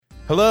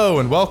Hello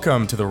and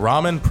welcome to the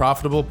Ramen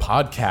Profitable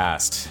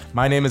Podcast.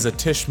 My name is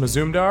Atish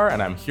Mazumdar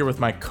and I'm here with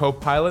my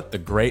co-pilot, the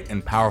great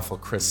and powerful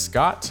Chris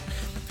Scott.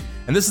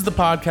 And this is the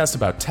podcast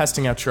about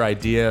testing out your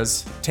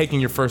ideas,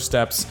 taking your first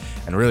steps,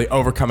 and really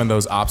overcoming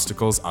those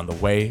obstacles on the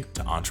way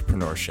to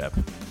entrepreneurship.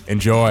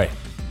 Enjoy.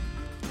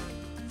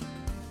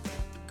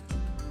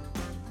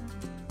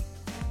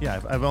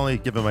 Yeah, I've only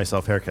given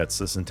myself haircuts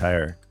this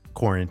entire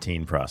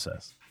quarantine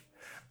process.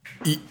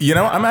 You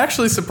know, I'm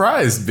actually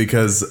surprised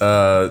because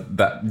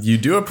that you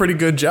do a pretty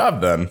good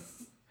job then.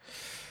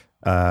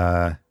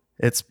 I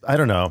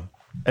don't know.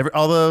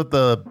 Although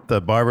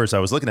the barbers I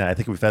was looking at, I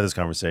think we've had this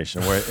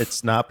conversation where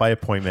it's not by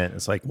appointment.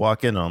 It's like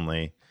walk-in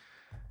only.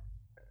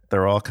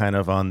 They're all kind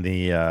of on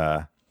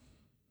the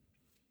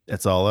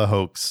it's all a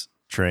hoax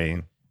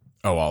train.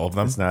 Oh, all of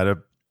them? It's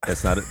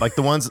not like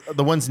the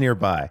ones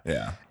nearby.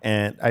 Yeah.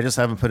 And I just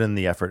haven't put in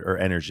the effort or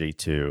energy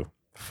to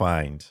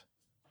find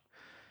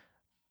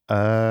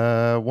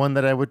one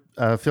that I would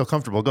feel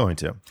comfortable going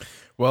to.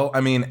 Well,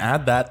 I mean,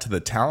 add that to the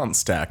talent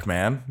stack,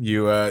 man.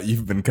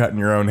 You've been cutting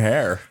your own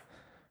hair.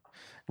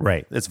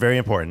 Right. It's very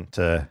important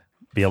to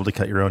be able to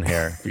cut your own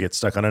hair if you get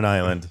stuck on an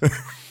island.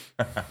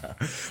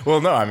 Well,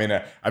 no, I mean,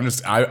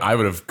 I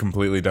would have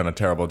completely done a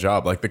terrible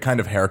job. Like the kind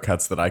of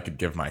haircuts that I could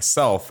give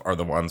myself are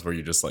the ones where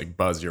you just like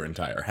buzz your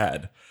entire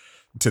head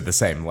to the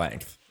same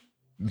length.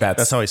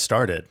 That's how I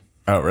started.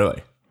 Oh,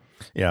 really?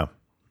 Yeah.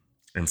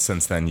 And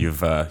since then,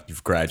 you've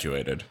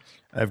graduated.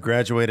 I've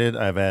graduated.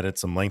 I've added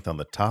some length on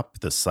the top.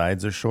 The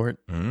sides are short.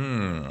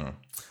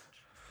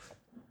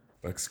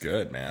 Looks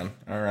good, man.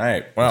 All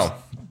right.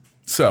 Well,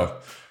 so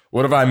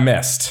what have I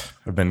missed?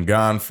 I've been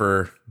gone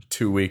for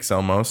 2 weeks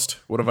almost.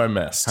 What have I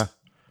missed?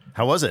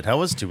 How was it? How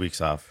was 2 weeks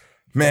off?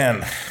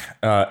 Man,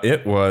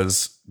 it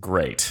was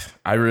great.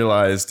 I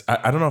realized,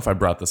 I don't know if I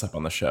brought this up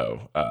on the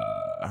show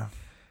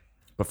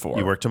before.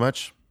 You work too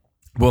much?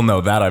 Well,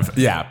 no,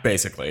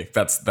 basically.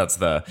 That's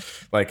the,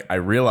 like, I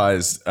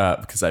realized,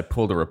 because I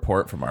pulled a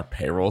report from our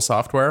payroll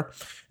software,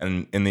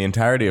 and in the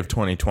entirety of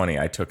 2020,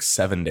 I took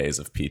 7 days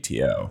of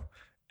PTO,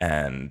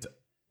 and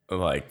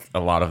like a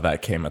lot of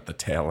that came at the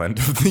tail end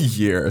of the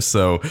year.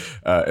 So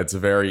it's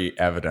very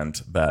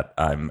evident that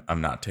I'm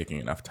not taking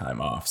enough time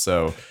off.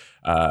 So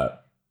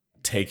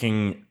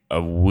taking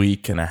a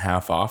week and a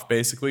half off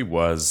basically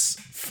was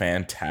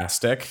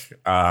fantastic.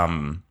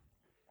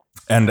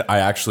 And I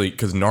actually,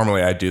 because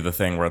normally I do the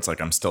thing where it's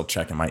like I'm still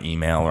checking my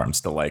email or I'm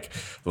still like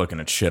looking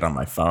at shit on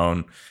my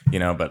phone, you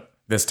know, but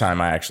this time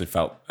I actually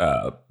felt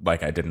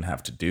like I didn't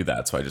have to do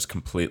that. So I just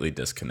completely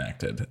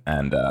disconnected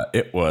and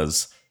it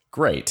was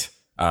great.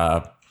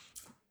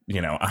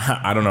 You know,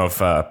 I don't know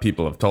if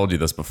people have told you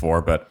this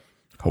before, but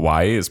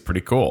Hawaii is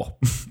pretty cool.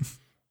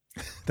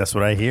 That's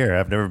what I hear.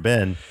 I've never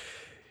been.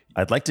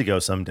 I'd like to go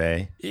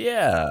someday.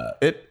 Yeah.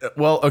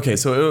 Okay.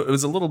 So it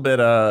was a little bit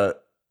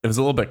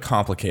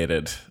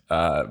complicated,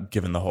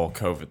 given the whole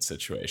COVID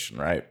situation,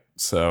 right?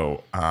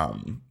 So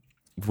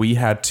we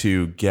had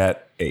to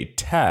get a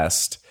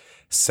test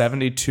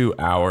 72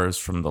 hours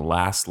from the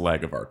last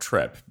leg of our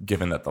trip,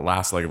 given that the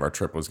last leg of our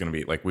trip was going to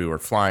be like we were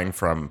flying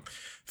from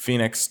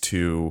Phoenix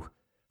to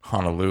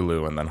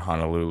Honolulu and then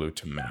Honolulu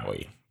to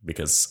Maui,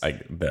 because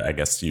I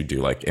guess you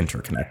do like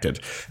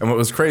interconnected. And what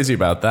was crazy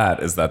about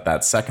that is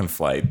that second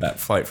flight, that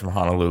flight from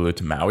Honolulu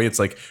to Maui, it's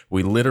like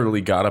we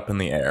literally got up in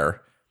the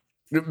air,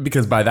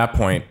 because by that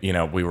point, you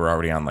know, we were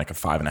already on like a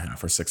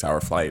 5.5 or 6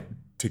 hour flight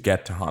to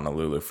get to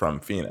Honolulu from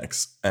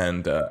Phoenix.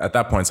 And at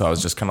that point, so I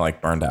was just kind of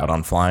like burned out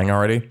on flying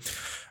already.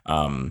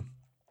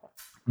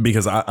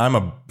 Because I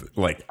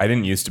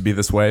didn't used to be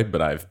this way,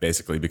 but I've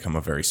basically become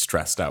a very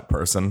stressed out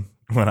person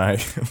when I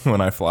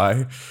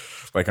fly.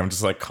 Like I'm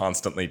just like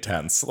constantly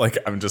tense. Like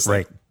I'm just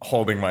like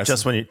holding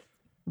myself.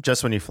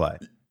 Just when you fly.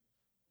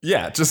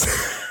 Yeah, just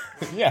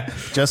yeah.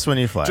 Just when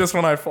you fly. Just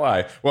when I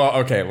fly. Well,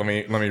 okay, let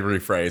me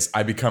rephrase.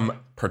 I become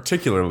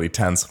particularly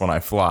tense when I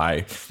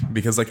fly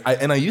because like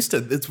I used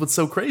to, it's what's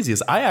so crazy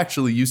is I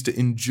actually used to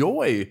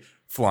enjoy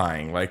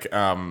flying, like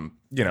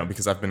you know,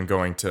 because I've been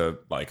going to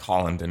like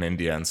Holland and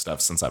India and stuff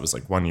since I was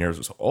like 1 year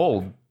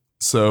old.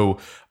 So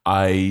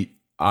I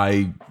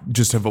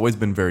just have always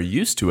been very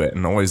used to it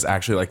and always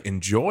actually like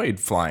enjoyed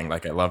flying.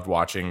 Like I loved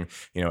watching,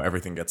 you know,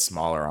 everything get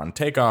smaller on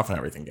takeoff and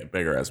everything get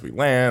bigger as we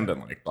land and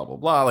like blah, blah,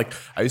 blah. Like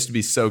I used to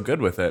be so good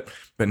with it.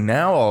 But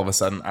now all of a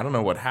sudden, I don't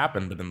know what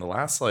happened, but in the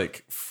last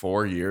like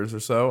 4 years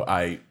or so,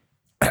 I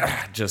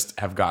just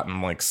have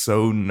gotten like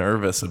so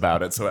nervous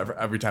about it. So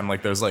every time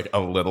like there's like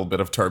a little bit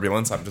of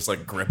turbulence, I'm just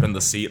like gripping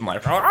the seat and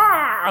like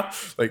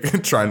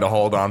trying to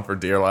hold on for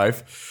dear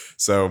life.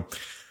 So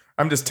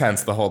I'm just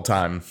tense the whole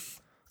time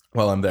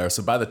while I'm there.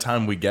 So by the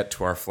time we get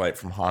to our flight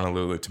from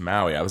Honolulu to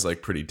Maui, I was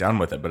like pretty done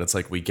with it. But it's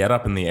like we get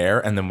up in the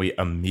air and then we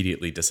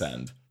immediately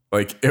descend.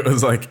 Like it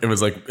was like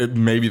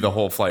maybe the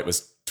whole flight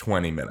was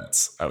 20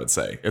 minutes, I would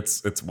say.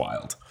 It's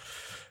wild.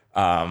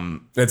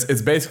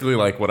 It's basically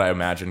like what I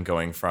imagine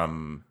going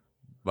from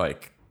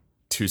like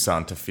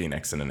Tucson to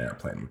Phoenix in an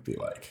airplane would be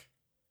like.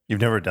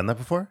 You've never done that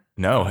before?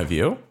 No, have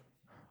you?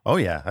 Oh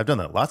yeah, I've done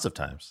that lots of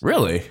times.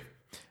 Really?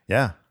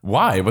 Yeah.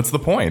 Why? What's the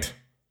point?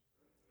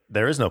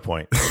 There is no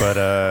point. But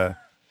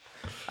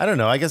I don't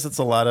know. I guess it's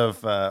a lot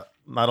of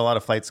not a lot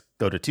of flights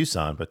go to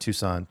Tucson, but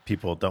Tucson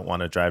people don't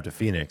want to drive to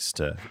Phoenix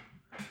to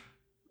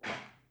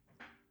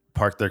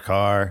park their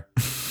car,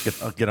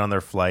 get on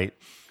their flight.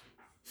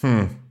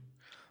 I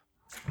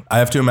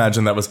have to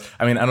imagine that was,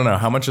 I mean, I don't know.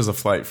 How much is a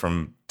flight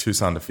from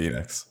Tucson to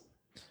Phoenix?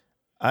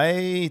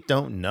 I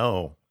don't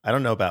know. I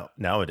don't know about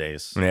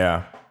nowadays.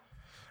 Yeah.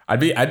 I'd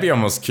be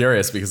almost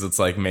curious because it's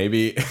like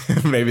maybe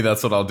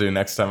that's what I'll do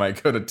next time I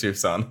go to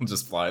Tucson. I'll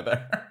just fly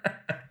there.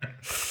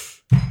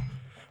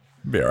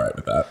 Be all right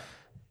with that.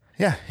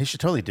 Yeah, you should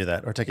totally do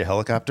that. Or take a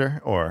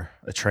helicopter or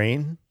a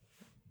train.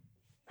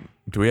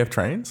 Do we have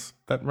trains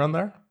that run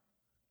there?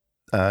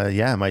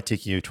 Yeah, it might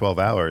take you 12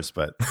 hours,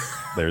 but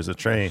there's a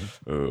train.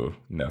 Ooh,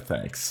 no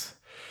thanks.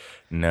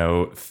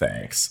 No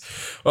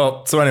thanks.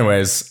 Well, so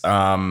anyways,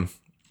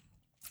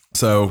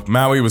 so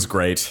Maui was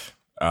great.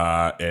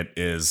 It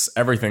is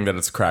everything that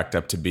it's cracked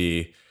up to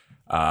be.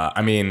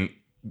 I mean,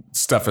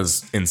 stuff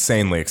is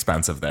insanely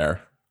expensive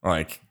there.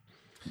 Like,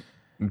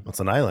 It's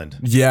an island.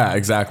 yeah,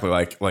 exactly.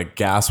 Like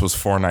gas was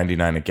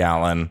 $4.99 a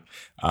gallon.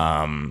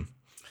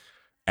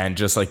 And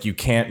just like you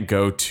can't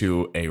go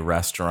to a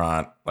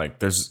restaurant, like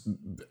there's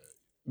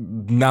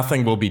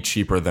nothing will be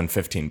cheaper than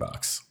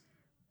 $15,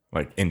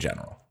 like in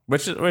general,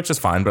 which is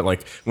fine. But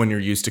like when you're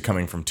used to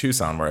coming from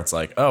Tucson, where it's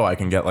like, oh, I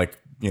can get like,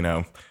 you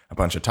know, a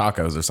bunch of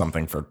tacos or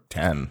something for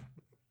 10.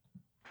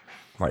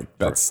 Like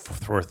that's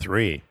For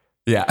 3.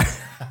 yeah.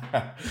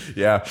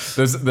 Yeah.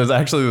 There's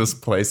actually this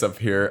place up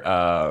here,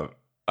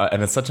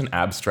 and it's such an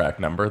abstract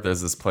number.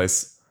 There's this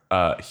place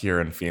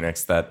here in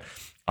Phoenix that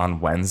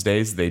on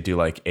Wednesdays they do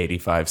like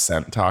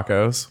 85-cent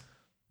tacos,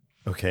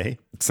 Okay.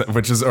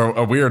 which is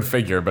a weird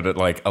figure, but it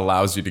like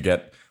allows you to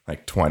get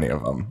like 20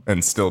 of them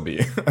and still be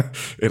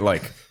it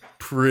like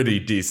pretty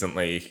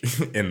decently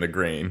in the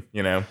green,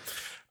 you know?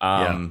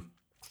 Yeah.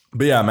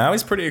 But yeah,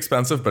 Maui's pretty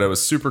expensive, but it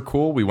was super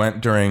cool. We went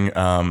during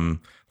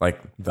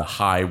like the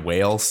high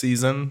whale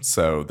season,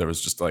 so there was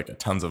just like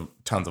tons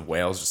of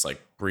whales just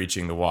like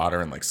breaching the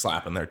water and like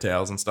slapping their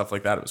tails and stuff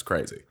like that. It was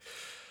crazy.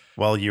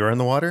 While you were in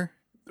the water?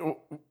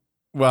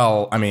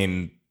 Well, I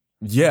mean,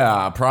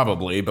 yeah,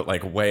 probably, but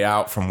like way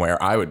out from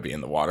where I would be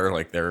in the water.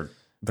 Like they're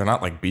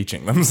not like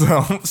beaching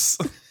themselves.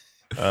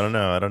 I don't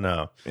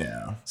know.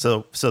 Yeah.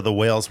 So the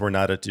whales were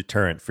not a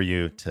deterrent for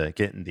you to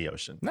get in the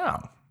ocean. No,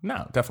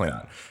 definitely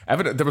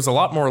not. There was a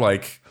lot more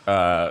like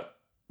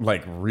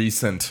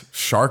recent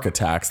shark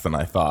attacks than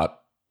I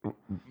thought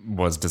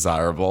was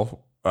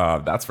desirable.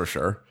 That's for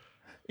sure.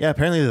 Yeah,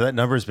 apparently that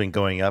number's been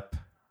going up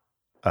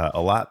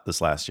a lot this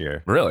last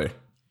year. Really?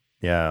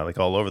 Yeah, like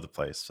all over the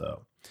place.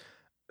 So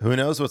who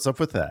knows what's up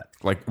with that?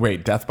 Like,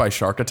 wait, death by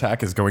shark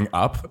attack is going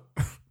up?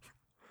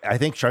 I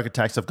think shark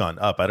attacks have gone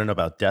up. I don't know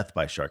about death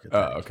by shark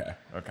attack. Oh,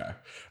 okay.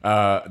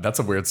 That's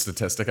a weird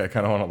statistic. I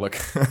kind of want to look.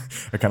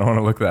 I kind of want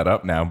to look that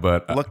up now.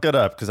 But Look it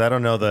up because I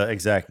don't know the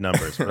exact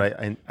numbers. But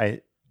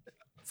I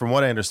from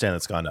what I understand,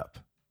 it's gone up.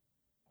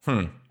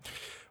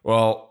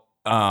 Well,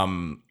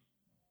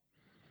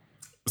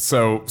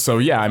 so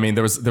yeah. I mean,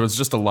 there was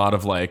just a lot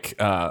of like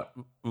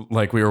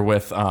we were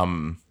with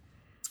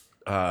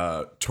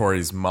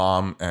Tori's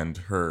mom and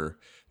her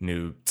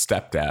new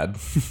stepdad,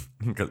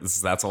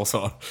 because that's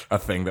also a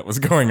thing that was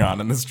going on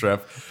in this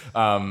trip.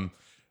 So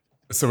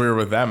we were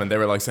with them and they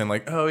were like saying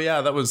like, oh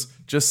yeah, that was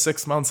just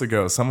 6 months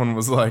ago. Someone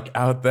was like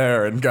out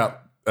there and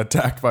got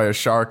attacked by a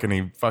shark and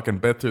he fucking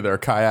bit through their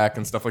kayak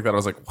and stuff like that. I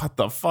was like, what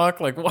the fuck?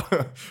 Like,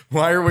 what?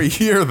 Why are we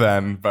here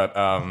then? But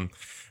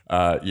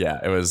yeah,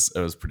 it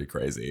was pretty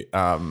crazy.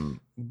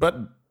 But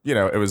you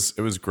know, it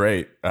was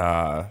great.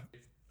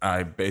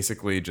 I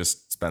basically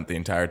just spent the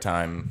entire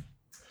time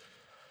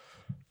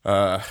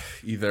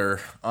either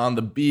on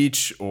the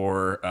beach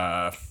or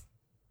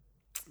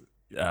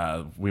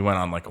we went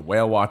on like a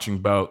whale watching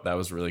boat. That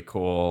was really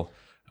cool.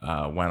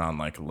 Went on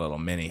like a little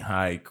mini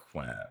hike,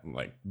 went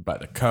like by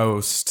the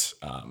coast,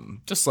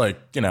 just like,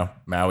 you know,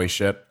 Maui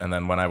shit. And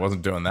then when I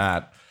wasn't doing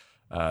that,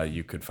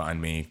 you could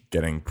find me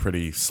getting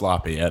pretty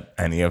sloppy at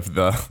any of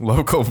the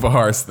local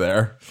bars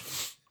there.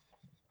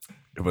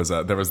 It was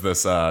there was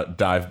this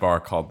dive bar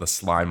called the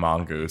Sly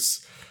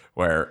Mongoose,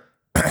 where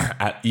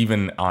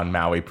even on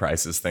Maui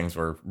prices, things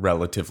were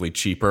relatively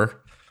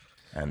cheaper.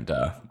 And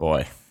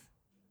boy,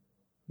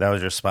 That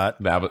was your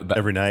spot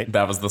every night?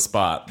 That was the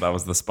spot. That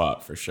was the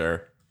spot for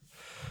sure.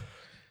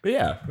 But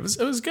yeah, it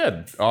was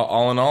good.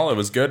 All in all, it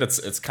was good.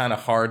 It's kind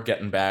of hard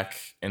getting back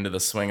into the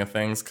swing of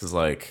things because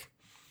like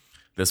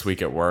this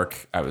week at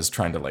work, I was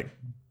trying to like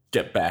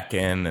get back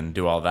in and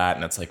do all that,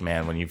 and it's like,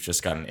 man, when you've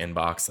just got an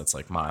inbox that's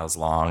like miles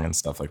long and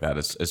stuff like that,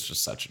 it's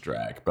just such a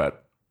drag.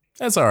 But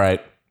it's all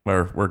right.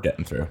 We're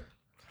getting through.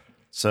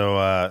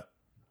 So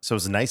so it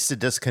was nice to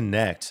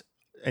disconnect,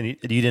 and you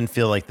didn't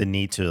feel like the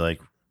need to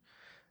like.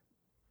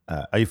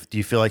 Do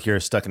you feel like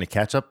you're stuck in a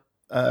catch up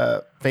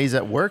phase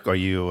at work? Or are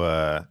you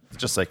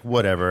just like,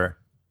 whatever,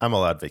 I'm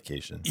allowed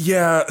vacation?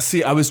 Yeah.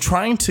 See, I was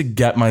trying to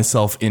get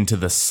myself into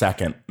the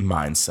second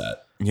mindset.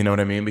 You know what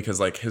I mean? Because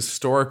like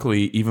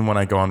historically, even when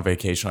I go on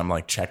vacation, I'm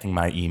like checking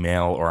my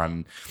email or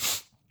I'm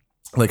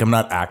like I'm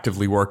not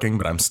actively working,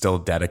 but I'm still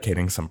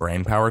dedicating some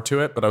brain power to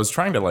it. But I was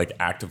trying to like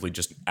actively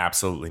just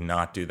absolutely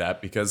not do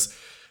that because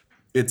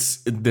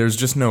there's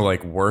just no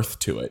like worth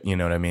to it. You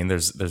know what I mean?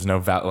 There's no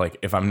like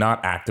if I'm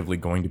not actively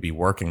going to be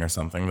working or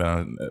something,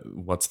 then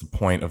what's the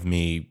point of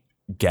me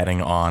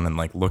getting on and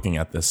like looking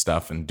at this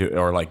stuff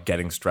or like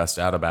getting stressed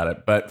out about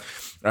it? But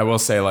I will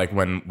say, like,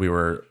 when we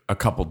were a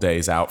couple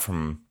days out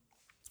from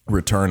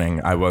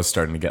returning, I was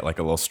starting to get like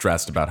a little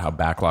stressed about how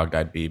backlogged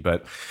I'd be.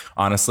 But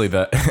honestly,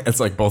 it's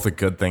like both a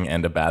good thing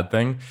and a bad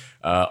thing.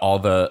 All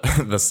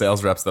the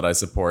sales reps that I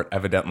support,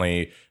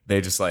 evidently they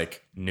just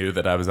like knew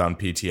that I was on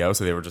PTO,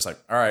 so they were just like,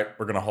 all right,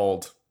 we're gonna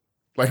hold.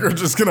 Like, we're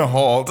just gonna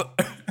hold.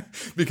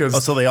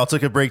 Because so they all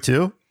took a break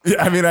too?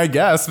 Yeah, I mean, I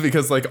guess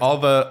because like all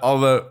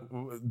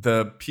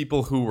the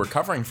people who were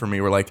covering for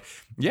me were like,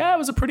 yeah, it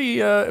was a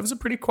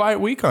pretty quiet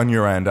week on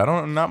your end.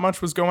 Not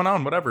much was going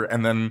on, whatever.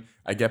 And then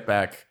I get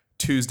back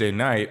Tuesday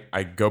night,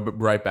 I go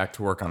right back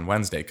to work on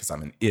Wednesday because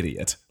I'm an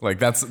idiot. Like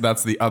that's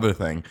the other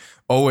thing.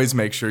 Always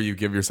make sure you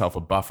give yourself a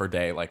buffer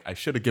day. Like I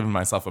should have given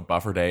myself a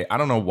buffer day. I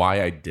don't know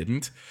why I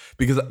didn't,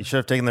 because you should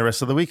have taken the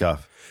rest of the week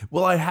off.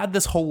 Well, I had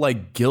this whole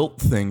like guilt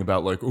thing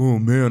about like, oh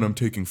man, I'm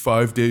taking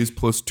 5 days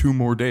plus 2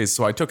 more days.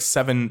 So I took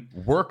 7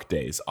 work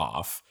days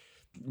off.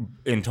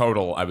 In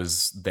total, I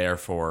was there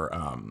for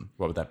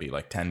what would that be,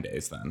 like 10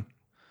 days then.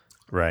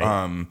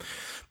 Right.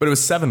 But it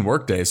was 7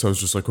 work days, so I was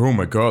just like, oh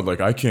my God, like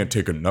I can't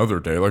take another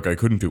day. Like I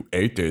couldn't do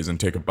 8 days and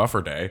take a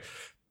buffer day.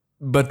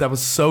 But that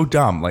was so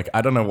dumb. Like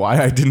I don't know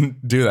why I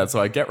didn't do that. So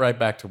I get right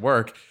back to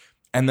work.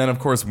 And then of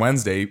course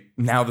Wednesday,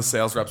 now the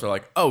sales reps are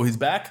like, oh, he's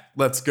back?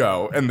 Let's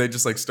go. And they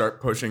just like start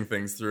pushing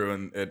things through,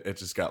 and it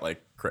just got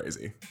like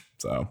crazy.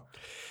 So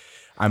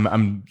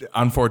I'm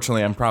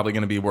unfortunately I'm probably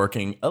going to be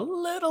working a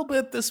little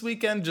bit this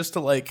weekend just to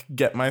like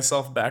get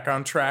myself back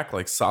on track,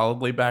 like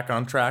solidly back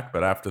on track.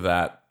 But after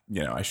that,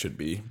 I should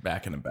be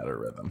back in a better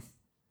rhythm.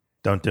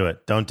 Don't do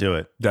it. Don't do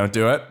it. Don't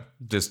do it.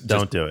 Just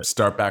do it.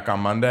 Start back on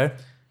Monday.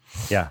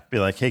 Yeah. Be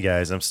like, hey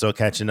guys, I'm still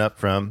catching up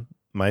from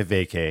my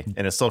vacay,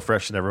 and it's still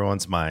fresh in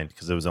everyone's mind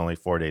because it was only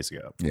 4 days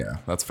ago. Yeah,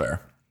 that's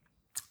fair.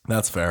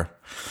 That's fair.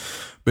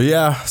 But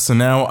yeah, so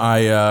now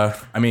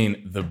I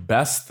mean, the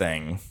best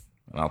thing,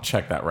 and I'll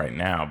check that right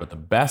now, but the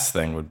best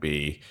thing would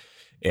be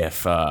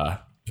if,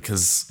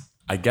 because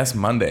I guess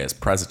Monday is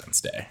President's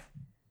Day.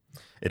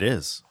 It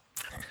is.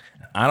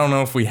 I don't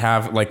know if we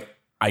have, like,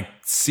 I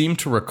seem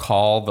to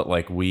recall that,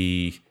 like,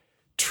 we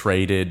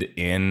traded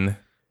in,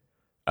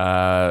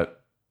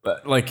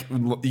 like,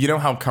 you know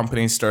how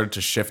companies started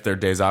to shift their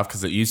days off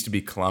because it used to be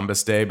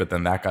Columbus Day, but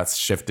then that got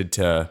shifted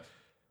to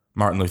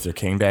Martin Luther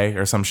King Day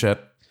or some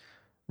shit.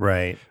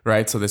 Right.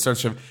 Right. So they start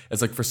shift.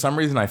 It's like, for some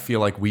reason, I feel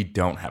like we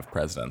don't have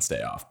President's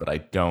Day off, but I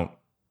don't,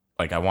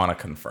 like, I want to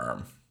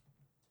confirm.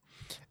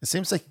 It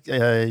seems like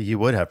you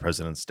would have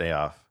President's Day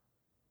off.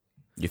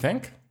 You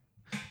think?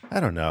 I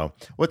don't know.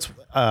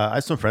 I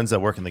have some friends that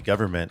work in the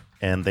government,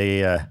 and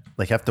they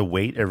like have to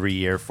wait every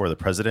year for the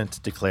president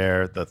to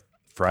declare the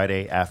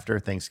Friday after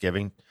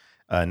Thanksgiving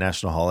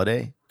national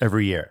holiday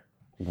every year.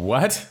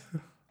 What?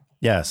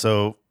 Yeah.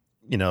 So,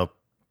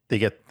 they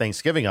get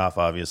Thanksgiving off,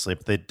 obviously,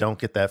 but they don't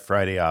get that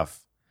Friday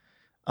off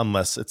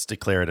unless it's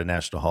declared a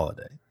national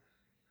holiday.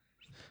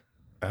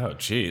 Oh,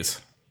 geez.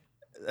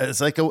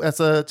 It's like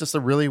just a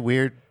really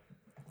weird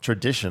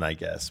tradition, I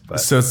guess. But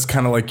so it's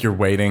kind of like you're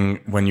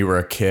waiting when you were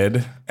a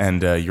kid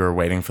and you were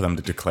waiting for them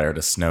to declare it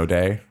a snow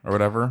day or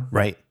whatever.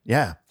 Right.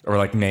 Yeah. Or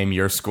like name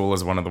your school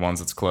as one of the ones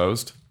that's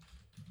closed.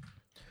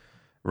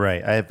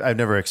 Right. I've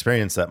never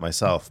experienced that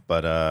myself,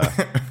 but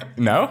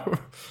no.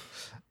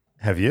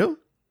 Have you?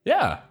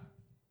 Yeah.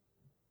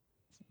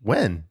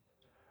 When?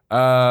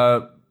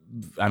 I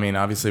mean,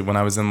 obviously when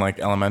I was in like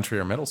elementary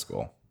or middle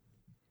school.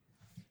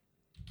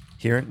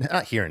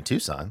 Not here in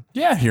Tucson.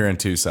 Yeah, here in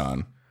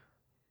Tucson.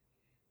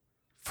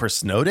 For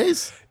snow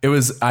days? It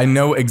was, I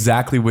know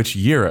exactly which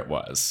year it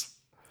was.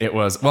 It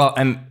was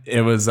the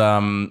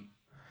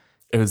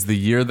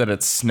year that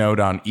it snowed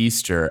on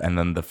Easter, and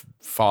then the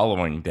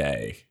following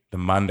day, the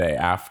Monday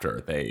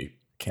after, they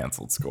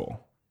canceled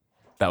school.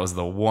 That was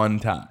the one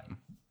time.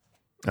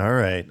 All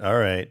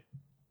right.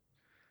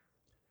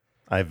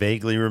 I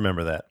vaguely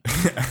remember that.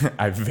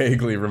 I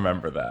vaguely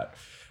remember that.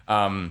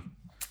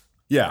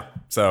 Yeah.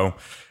 So,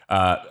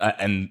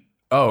 and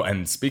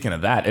speaking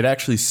of that, it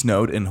actually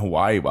snowed in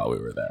Hawaii while we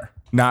were there.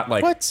 Not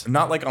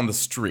like on the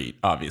street,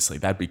 obviously.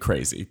 That'd be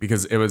crazy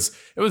because it was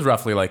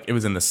roughly like it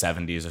was in the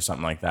 70s or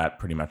something like that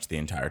pretty much the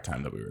entire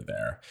time that we were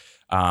there.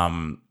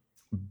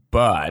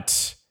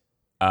 But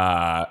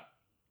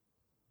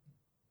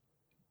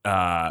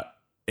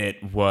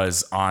it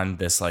was on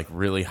this like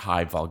really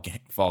high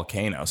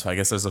volcano. So I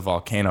guess there's a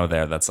volcano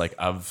there that's like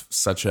of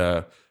such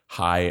a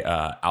high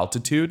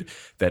altitude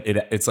that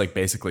it's like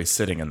basically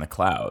sitting in the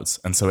clouds.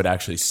 And so it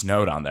actually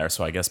snowed on there.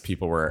 So I guess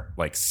people were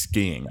like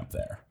skiing up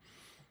there.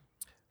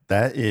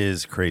 That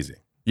is crazy.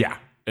 Yeah,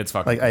 it's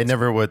fucking like crazy. I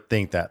never would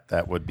think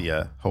that would be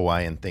a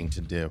Hawaiian thing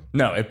to do.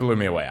 No, it blew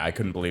me away. I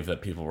couldn't believe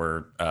that people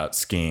were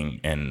skiing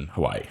in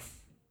Hawaii.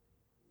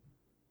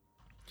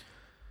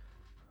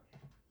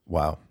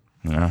 Wow.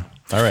 Yeah.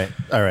 All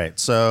right.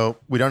 So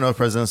we don't know if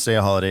President's Day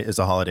is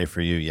a holiday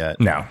for you yet.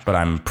 No, but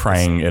I'm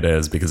praying it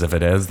is, because if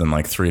it is, then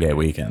like 3-day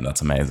weekend,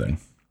 that's amazing.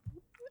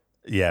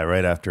 Yeah,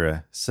 right after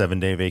a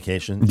 7-day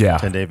vacation. Yeah.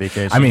 10-day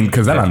vacation. I mean,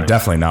 because then I'm Perfect.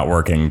 definitely not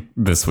working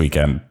this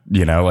weekend,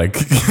 like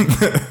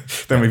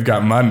then we've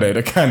got Monday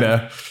to kind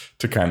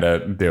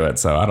of do it.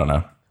 So I don't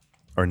know.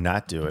 Or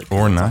not do it.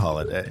 Or it's not. a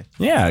holiday.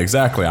 Yeah,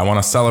 exactly. I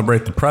want to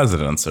celebrate the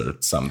presidents or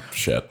some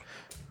shit.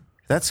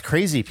 That's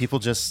crazy. People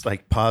just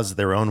like pause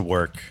their own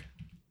work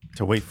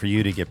to wait for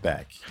you to get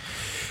back.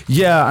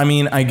 Yeah, I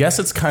mean, I guess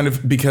it's kind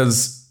of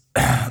because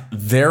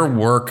their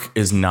work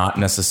is not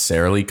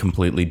necessarily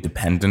completely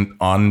dependent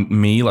on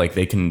me. Like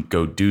they can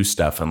go do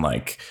stuff and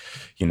like,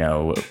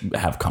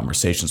 have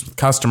conversations with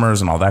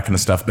customers and all that kind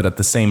of stuff. But at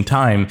the same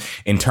time,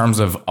 in terms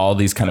of all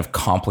these kind of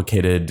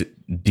complicated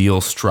deal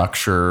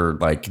structure,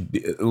 like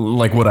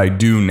what I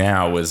do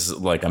now is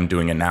like I'm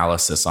doing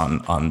analysis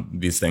on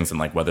these things and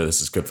like whether this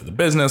is good for the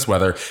business,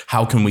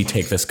 how can we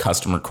take this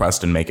customer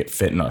request and make it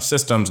fit in our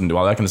systems and do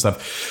all that kind of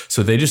stuff.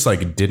 So they just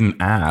like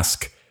didn't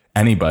ask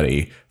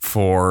anybody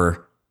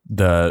for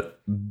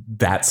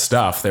that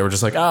stuff. They were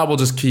just like, we'll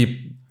just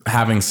keep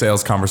having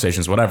sales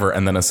conversations, whatever.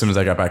 And then as soon as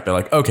I got back, they're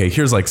like, okay,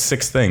 here's like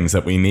 6 things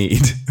that we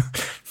need.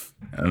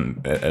 And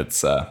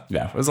it's,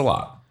 it was a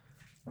lot.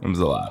 It was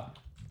a lot.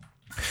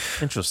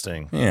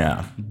 Interesting.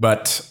 Yeah.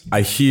 But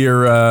I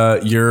hear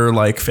you're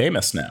like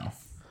famous now.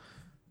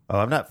 Oh,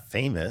 I'm not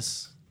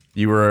famous.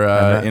 You were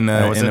in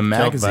a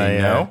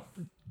magazine, no?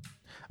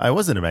 I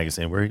was in a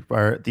magazine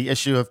where the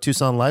issue of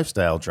Tucson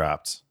Lifestyle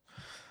dropped.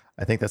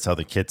 I think that's how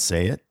the kids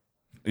say it.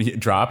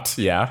 It dropped,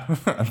 yeah,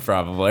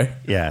 probably.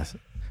 Yeah.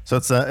 So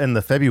it's in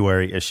the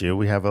February issue.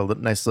 We have a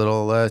nice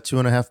little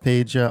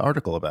 2.5-page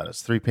article about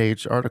us,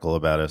 3-page article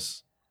about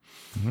us.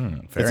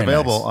 It's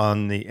available nice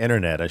on the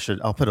internet.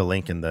 I'll put a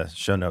link in the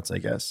show notes, I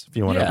guess, if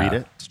you want to read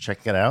it, to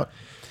check it out.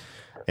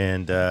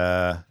 And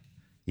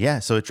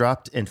so it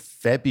dropped in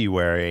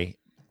February.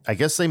 I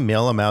guess they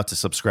mail them out to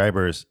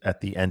subscribers at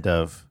the end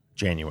of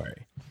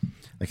January.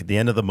 Like at the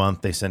end of the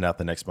month, they send out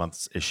the next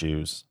month's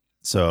issues.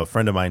 So a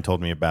friend of mine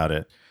told me about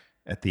it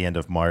at the end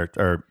of March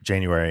or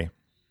January,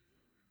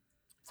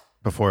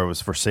 before it was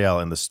for sale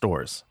in the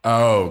stores.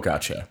 Oh,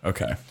 gotcha.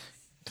 Okay.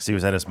 Because he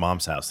was at his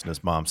mom's house and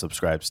his mom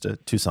subscribes to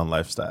Tucson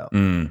Lifestyle.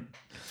 And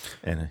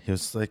he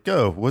was like,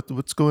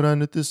 what's going on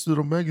with this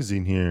little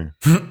magazine here?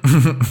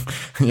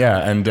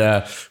 Yeah. And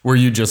were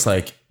you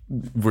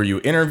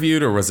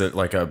interviewed, or was it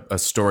like a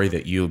story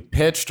that you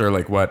pitched, or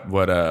like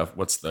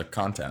what's the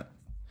content?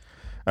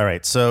 All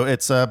right. So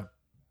it's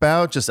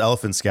about just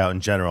Elephant Scout in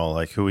general,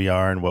 like who we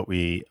are and what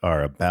we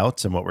are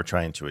about and what we're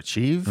trying to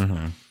achieve.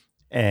 Mm-hmm.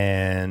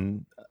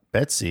 And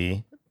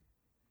Betsy,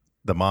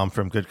 the mom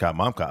from Good Cop,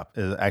 Mom Cop,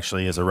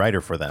 is a writer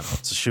for them.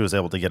 So she was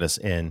able to get us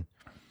in.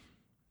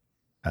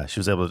 She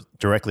was able to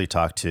directly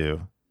talk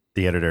to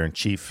the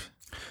editor-in-chief.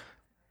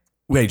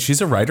 Wait, she's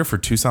a writer for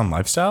Tucson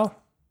Lifestyle?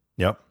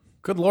 Yep.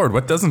 Good Lord,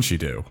 what doesn't she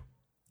do?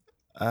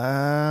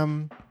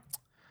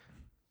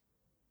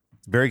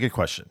 Very good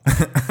question.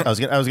 I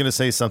was gonna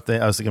say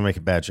something. I was gonna make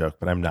a bad joke,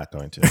 but I'm not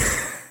going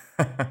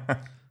to.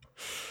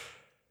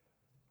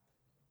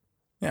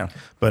 Yeah.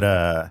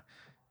 But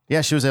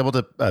she was able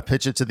to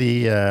pitch it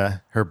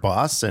to her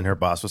boss, and her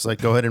boss was like,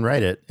 "Go ahead and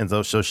write it." And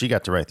so she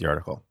got to write the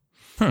article.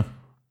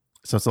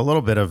 So it's a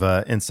little bit of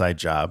an inside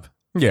job.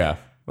 Yeah,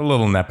 a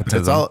little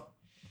nepotism.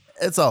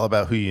 It's all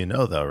about who you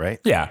know, though, right?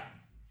 Yeah.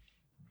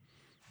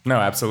 No,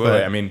 absolutely.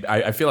 But, I mean,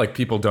 I feel like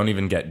people don't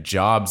even get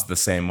jobs the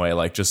same way,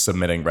 like just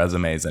submitting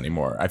resumes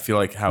anymore. I feel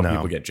like how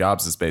people get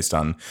jobs is based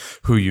on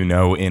who you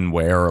know in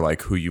where, or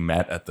like who you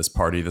met at this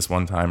party this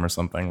one time or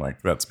something.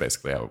 Like that's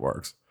basically how it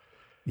works.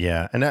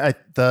 Yeah, and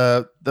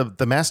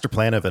the master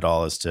plan of it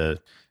all is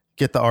to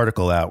get the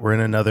article out. We're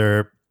in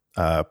another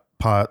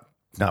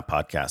not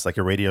podcast, like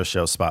a radio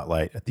show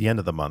spotlight at the end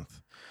of the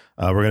month.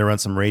 We're going to run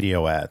some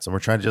radio ads, and we're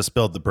trying to just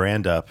build the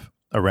brand up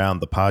around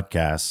the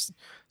podcast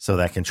so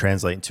that can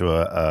translate into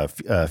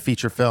a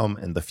feature film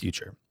in the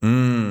future.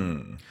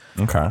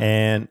 Okay.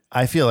 And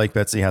I feel like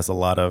Betsy has a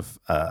lot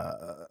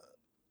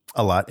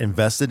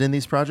invested in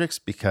these projects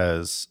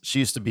because she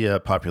used to be a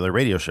popular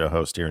radio show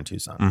host here in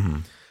Tucson. Mm-hmm.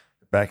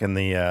 Back in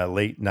the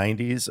late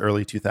 90s,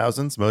 early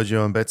 2000s,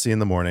 Mojo and Betsy in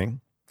the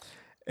Morning.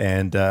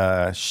 And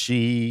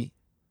she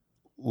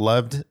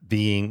loved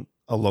being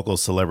a local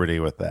celebrity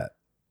with that.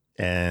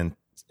 And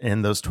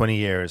in those 20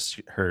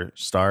 years, her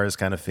star has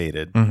kind of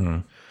faded. Mm-hmm.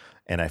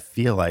 And I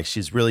feel like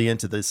she's really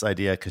into this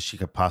idea because she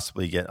could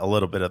possibly get a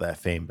little bit of that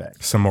fame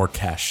back. Some more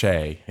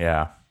cachet,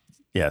 yeah.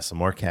 Yeah, some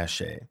more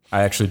cachet.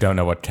 I actually don't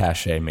know what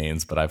cachet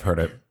means, but I've heard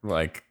it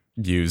like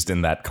used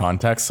in that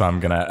context. So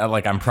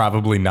I'm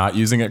probably not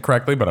using it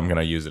correctly, but I'm going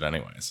to use it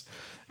anyways.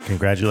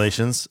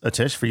 Congratulations,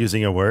 Atish, for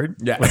using a word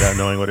without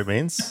knowing what it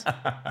means.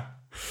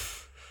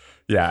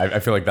 Yeah, I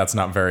feel like that's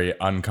not very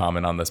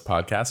uncommon on this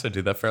podcast. I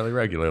do that fairly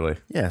regularly.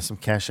 Yeah, some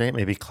cachet,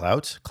 maybe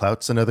clout.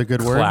 Clout's another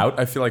good word. Clout.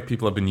 I feel like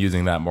people have been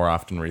using that more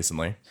often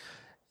recently.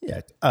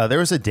 Yeah. There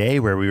was a day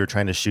where we were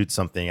trying to shoot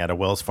something at a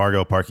Wells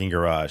Fargo parking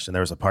garage, and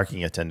there was a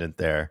parking attendant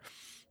there.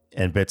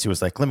 And Bitsy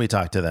was like, let me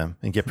talk to them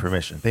and get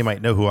permission. They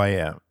might know who I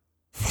am.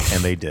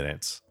 And they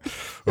didn't.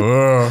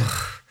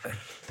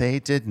 They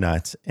did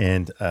not.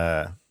 And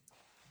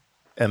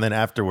then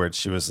afterwards,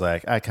 she was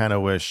like, I kind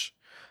of wish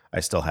I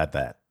still had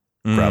that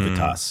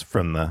gravitas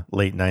from the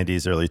late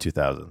 90s, early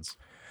 2000s.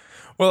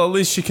 Well, at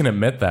least she can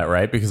admit that,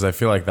 right? Because I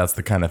feel like that's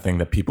the kind of thing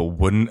that people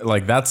wouldn't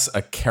like. That's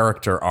a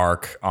character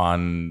arc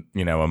on,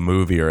 a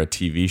movie or a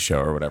TV show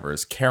or whatever,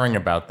 is caring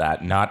about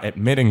that, not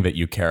admitting that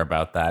you care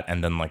about that,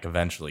 and then like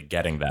eventually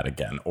getting that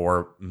again.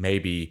 Or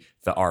maybe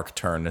the arc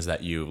turn is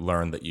that you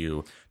learn that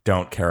you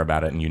don't care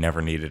about it and you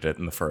never needed it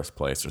in the first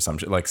place, or some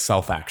shit, like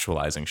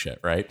self-actualizing shit,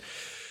 right?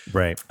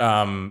 Right.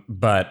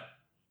 But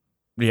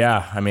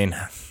yeah, I mean,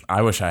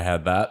 I wish I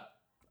had that.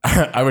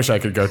 I wish I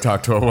could go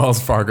talk to a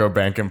Wells Fargo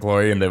bank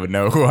employee and they would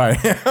know who I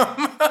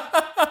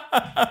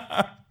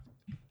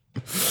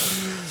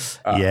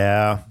am.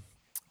 Yeah.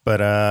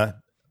 But,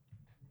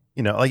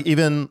 like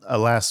even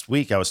last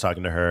week I was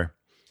talking to her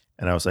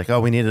and I was like, oh,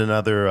 we need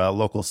another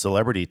local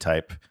celebrity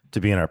type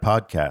to be in our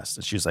podcast.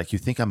 And she was like, you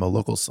think I'm a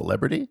local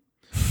celebrity?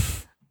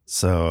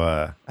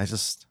 So I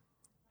just,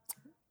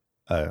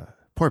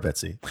 poor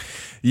Betsy.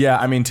 Yeah,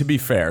 I mean, to be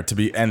fair, to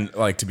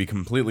be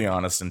completely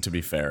honest and to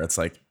be fair, it's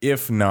like,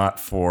 if not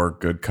for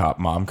Good Cop,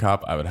 Mom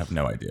Cop, I would have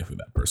no idea who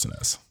that person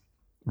is.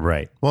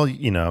 Right. Well,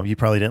 you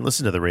probably didn't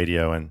listen to the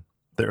radio in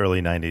the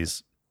early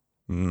 90s.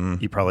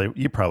 You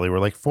probably were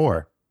like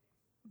 4.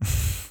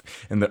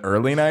 In the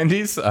early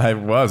 90s, I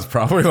was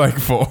probably like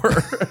 4.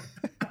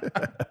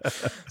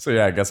 So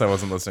yeah, I guess I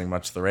wasn't listening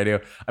much to the radio.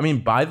 I mean,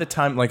 by the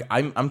time, like,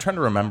 I'm trying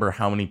to remember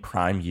how many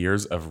prime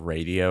years of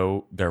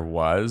radio there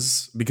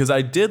was, because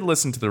I did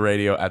listen to the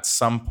radio at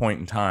some point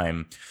in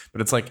time,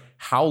 but it's like,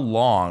 how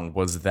long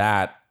was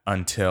that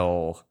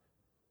until,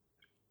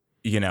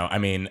 I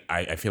mean,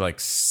 I feel like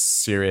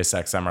Sirius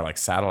XM or like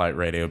satellite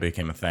radio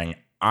became a thing.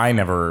 I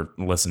never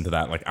listened to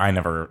that. Like, I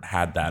never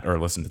had that or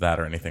listened to that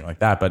or anything like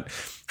that. But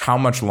how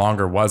much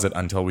longer was it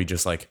until we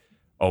just like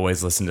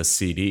always listened to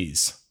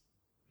CDs?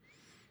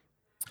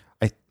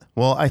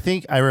 Well, I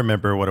think I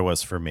remember what it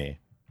was for me.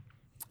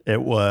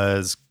 It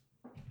was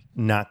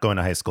not going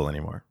to high school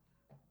anymore.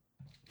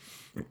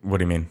 What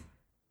do you mean?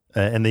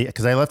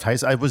 Because I left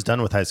I was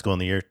done with high school in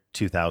the year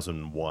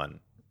 2001.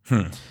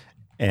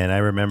 And I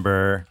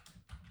remember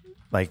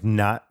like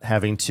not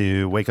having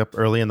to wake up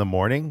early in the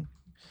morning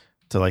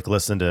to like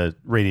listen to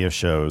radio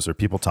shows or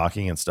people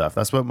talking and stuff.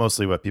 That's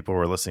mostly what people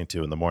were listening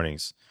to in the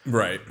mornings.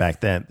 Right.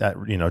 Back then,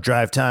 that,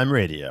 drive time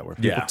radio where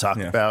people talk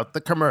about the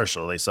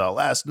commercial they saw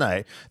last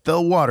night, the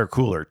water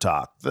cooler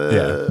talk,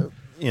 blah,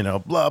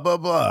 blah,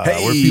 blah.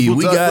 Hey, where people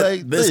we talk got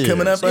like this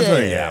coming up.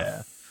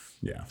 Yeah.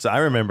 Yeah. So I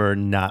remember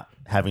not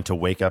having to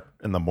wake up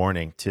in the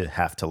morning to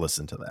have to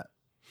listen to that.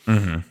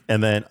 Mm-hmm.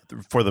 And then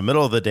for the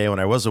middle of the day when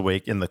I was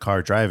awake in the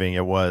car driving,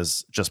 it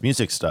was just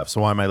music stuff.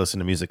 So why am I listening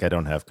to music I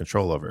don't have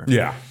control over?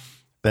 Yeah.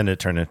 Then it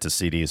turned into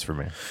CDs for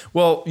me.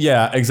 Well,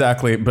 yeah,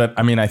 exactly. But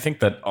I mean, I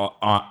think that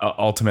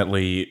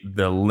ultimately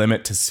the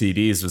limit to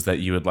CDs was that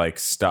you would like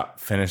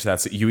finish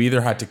that. So you either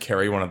had to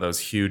carry one of those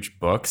huge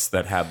books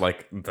that had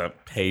like the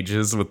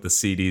pages with the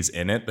CDs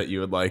in it that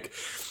you would like,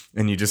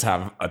 and you just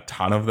have a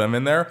ton of them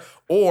in there,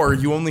 or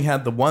you only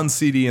had the one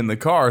CD in the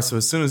car. So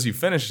as soon as you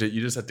finished it,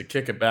 you just had to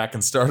kick it back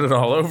and start it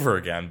all over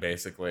again,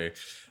 basically.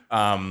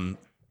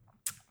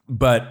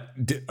 But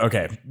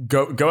okay,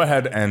 go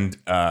ahead and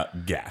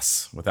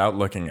guess without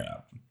looking it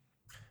up.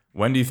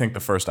 When do you think the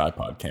first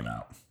iPod came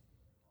out?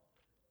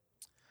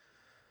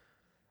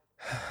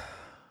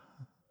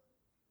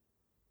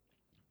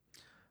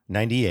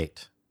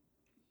 98.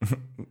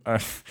 I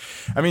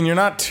mean, you're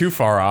not too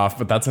far off,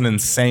 but that's an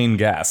insane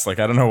guess. Like,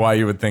 I don't know why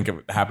you would think it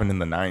happened in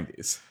the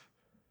 90s.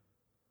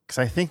 Because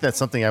I think that's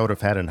something I would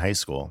have had in high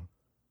school.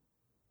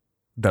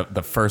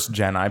 The first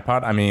gen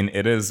iPod? I mean,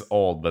 it is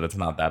old, but it's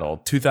not that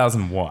old.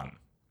 2001.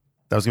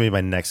 That was going to be my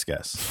next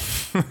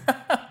guess.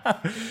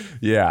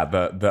 Yeah,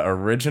 the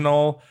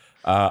original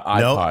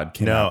iPod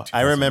came out.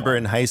 I remember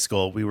in high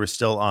school, we were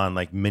still on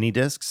like mini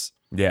discs.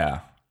 Yeah.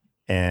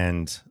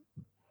 And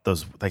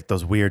those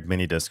weird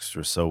mini discs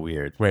were so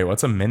weird. Wait,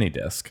 what's a mini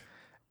disc?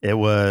 It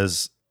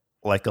was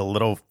like a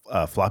little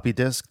floppy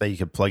disk that you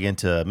could plug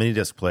into a mini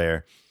disc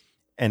player.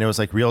 And it was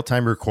like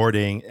real-time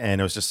recording, and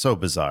it was just so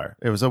bizarre.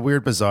 It was a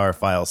weird, bizarre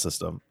file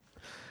system.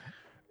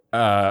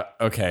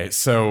 Okay,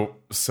 so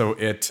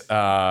it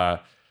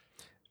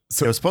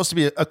it was supposed to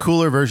be a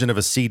cooler version of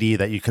a CD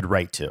that you could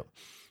write to.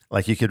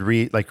 Like you could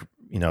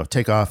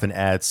take off and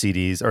add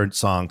CDs or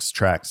songs,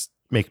 tracks,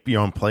 make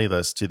your own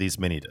playlist to these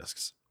mini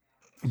discs.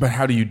 But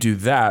how do you do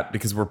that?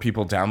 Because were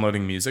people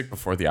downloading music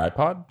before the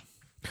iPod?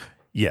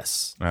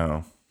 Yes.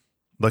 Oh.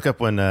 Look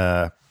up when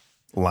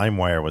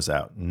LimeWire was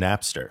out,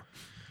 Napster.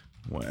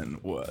 When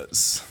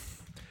was?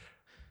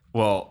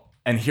 Well,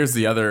 and here's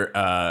the other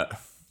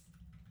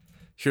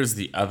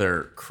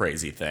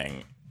crazy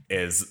thing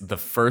is the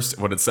first,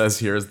 what it says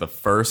here is the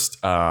first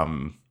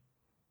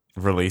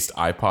released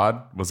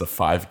iPod was a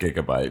 5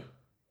 gigabyte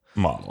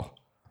model.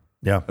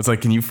 Yeah. It's like,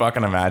 can you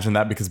fucking imagine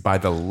that? Because by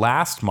the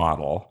last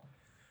model,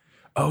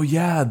 Oh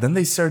yeah, then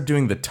they started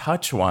doing the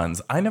touch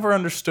ones. I never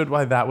understood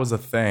why that was a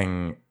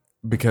thing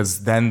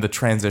because then the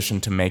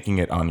transition to making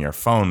it on your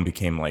phone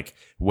became like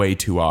way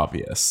too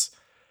obvious.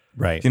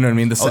 Right. You know what I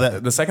mean?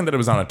 The second that it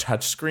was on a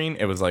touch screen,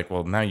 it was like,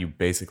 well, now you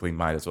basically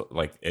might as well,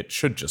 like, it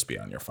should just be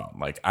on your phone.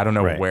 Like, I don't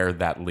know Right. where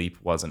that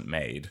leap wasn't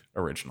made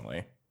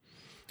originally.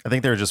 I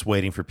think they were just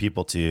waiting for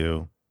people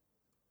to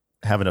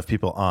have enough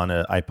people on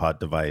an iPod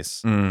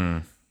device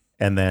and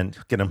then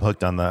get them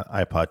hooked on the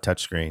iPod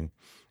touchscreen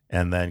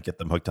and then get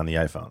them hooked on the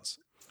iPhones.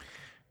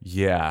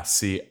 Yeah.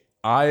 See,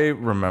 I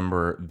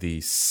remember the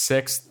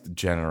 6th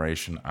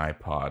generation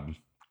iPod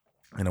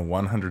and a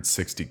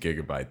 160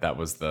 gigabyte. That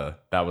was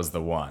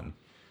the one.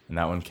 And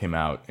that one came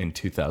out in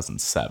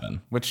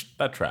 2007, which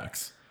that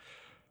tracks.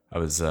 I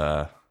was,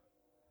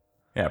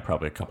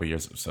 probably a couple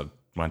years. So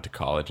went to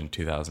college in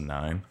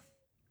 2009.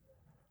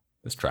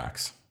 This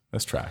tracks.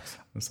 This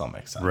all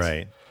makes sense.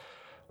 Right.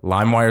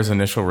 LimeWire's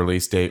initial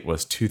release date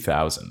was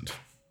 2000.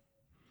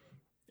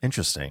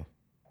 Interesting.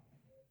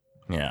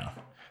 Yeah.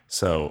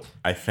 So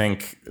I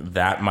think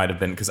that might have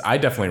been because I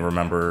definitely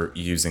remember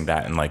using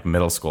that in like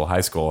middle school,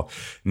 high school.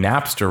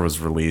 Napster was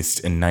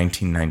released in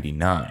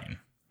 1999.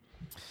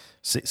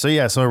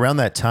 So around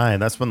that time,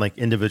 that's when like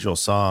individual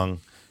song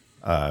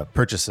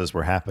purchases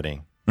were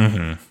happening.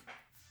 Mm-hmm.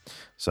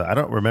 So I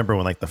don't remember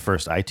when like the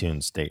first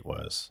iTunes date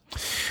was.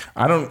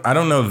 I don't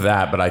know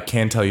that, but I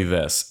can tell you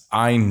this.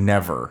 I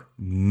never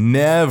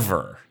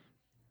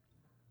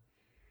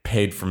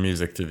paid for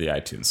music through the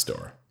iTunes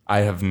store.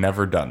 I have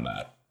never done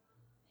that.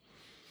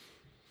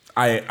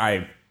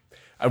 I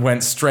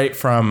went straight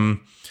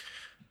from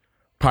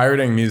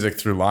pirating music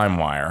through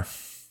LimeWire,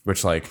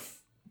 which like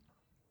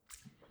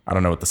I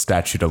don't know what the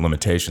statute of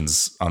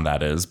limitations on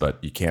that is,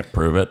 but you can't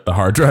prove it. The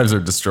hard drives are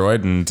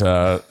destroyed and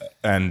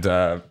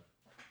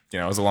it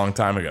was a long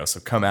time ago, so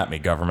come at me,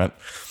 government.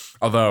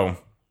 Although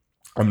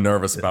I'm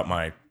nervous about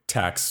my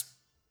tax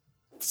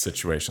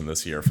situation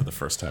this year for the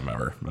first time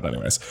ever. But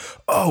anyways,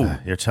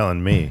 You're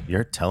telling me.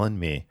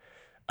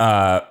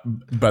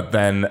 But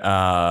then,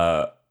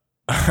 I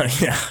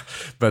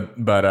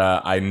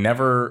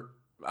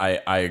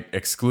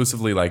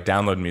exclusively like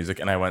download music,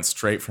 and I went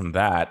straight from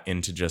that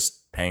into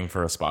just paying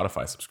for a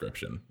Spotify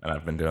subscription, and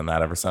I've been doing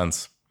that ever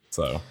since.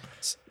 So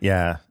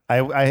Yeah,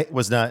 I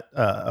was not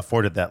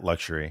afforded that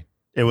luxury.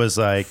 It was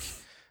like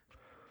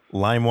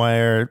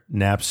LimeWire,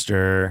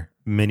 Napster,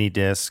 mini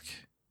disc,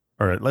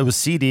 or it was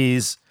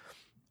CDs,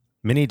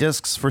 mini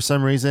discs for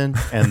some reason,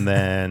 and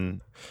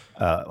then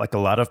like a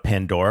lot of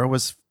Pandora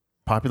was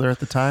popular at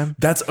the time.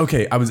 that's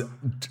okay. I was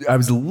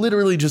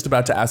literally just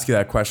about to ask you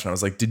that question. I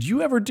was like, did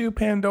you ever do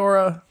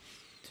Pandora?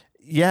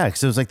 Yeah,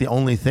 because it was like the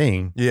only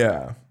thing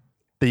Yeah.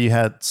 that you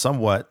had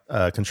somewhat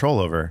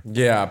control over.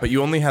 Yeah, but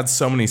you only had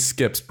so many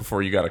skips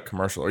before you got a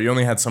commercial, or you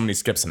only had so many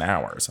skips an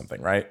hour or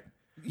something, right?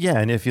 Yeah,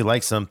 and if you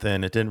like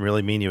something, it didn't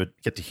really mean you would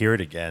get to hear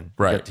it again.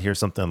 Right. You get to hear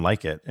something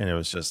like it, and it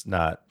was just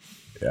not.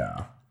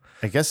 Yeah.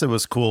 I guess it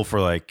was cool for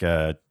like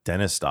a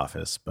dentist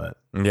office, but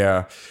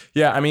Yeah.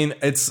 I mean,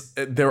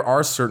 there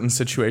are certain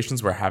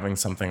situations where having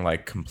something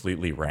like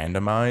completely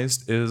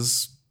randomized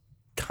is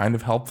kind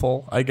of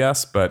helpful, I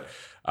guess. But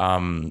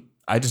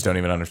I just don't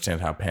even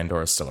understand how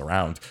Pandora is still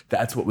around.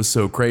 That's what was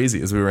so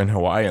crazy is we were in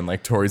Hawaii and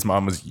like Tori's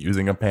mom was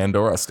using a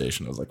Pandora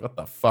station. I was like, what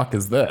the fuck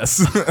is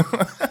this?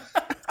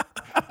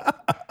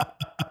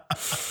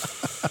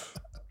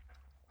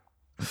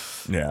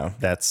 Yeah.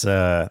 that's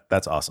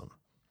awesome.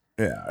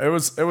 Yeah, it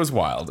was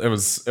wild. It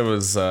was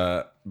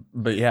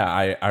but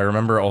yeah, I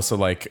remember also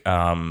like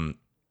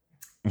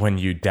when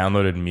you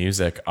downloaded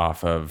music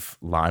off of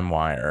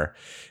LimeWire,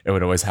 it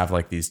would always have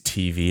like these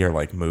TV or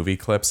like movie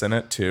clips in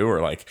it too, or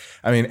like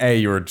I mean,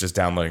 you were just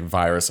downloading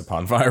virus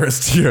upon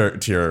virus to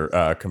your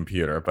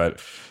computer,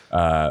 but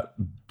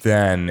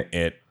then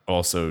it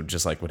also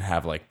just like would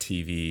have like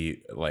TV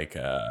like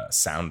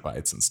sound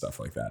bites and stuff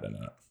like that in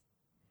it.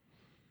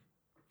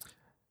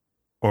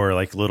 Or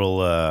like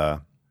little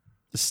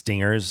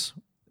stingers.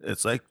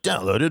 It's like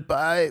downloaded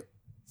by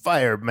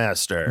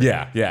Firemaster.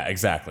 Yeah,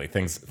 exactly.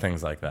 Things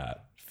like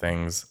that.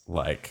 Man.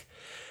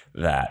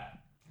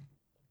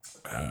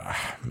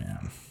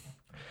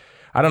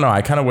 I don't know.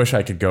 I kind of wish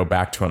I could go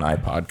back to an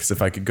iPod, because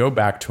if I could go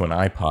back to an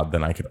iPod,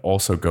 then I could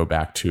also go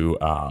back to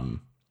A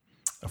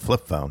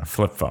flip phone. a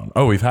flip phone.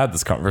 Oh, we've had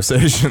this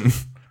conversation.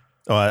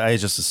 Oh, I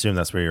just assumed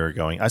that's where you were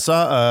going. I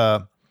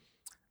saw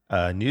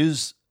a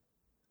news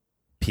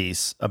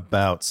piece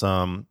about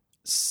some,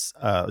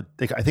 I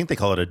think they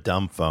call it a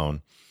dumb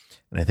phone,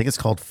 and I think it's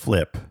called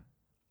Flip.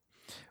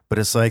 But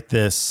it's like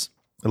this,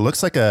 it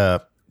looks like do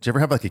you ever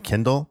have like a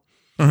Kindle?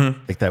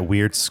 Mm-hmm. Like that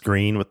weird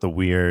screen with the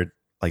weird,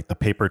 like the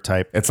paper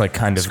type. It's like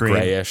kind of Screen.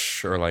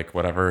 grayish or like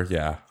whatever.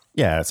 Yeah.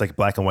 Yeah, it's like a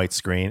black and white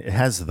screen. It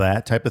has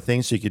that type of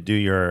thing, so you could do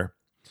your,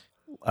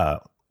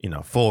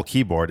 full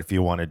keyboard if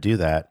you want to do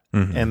that.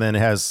 Mm-hmm. And then it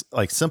has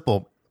like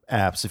simple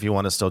apps if you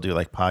want to still do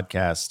like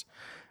podcast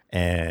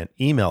and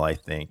email, I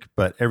think.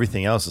 But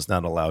everything else is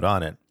not allowed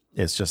on it.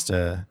 It's just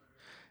I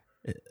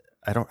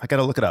got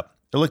to look it up.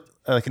 It looked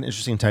like an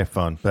interesting type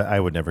phone, but I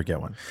would never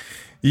get one.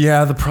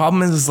 Yeah, the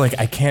problem is like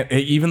I can't,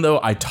 even though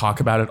I talk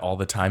about it all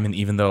the time, and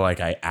even though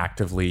like I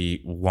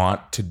actively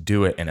want to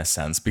do it in a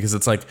sense, because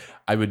it's like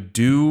I would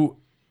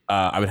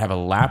have a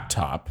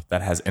laptop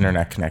that has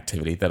internet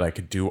connectivity that I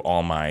could do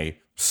all my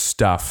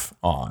stuff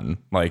on,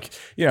 like,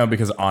 you know,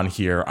 because on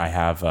here I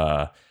have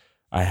an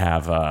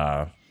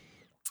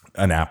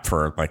app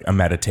for like a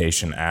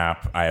meditation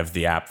app. I have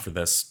the app for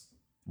this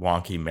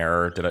wonky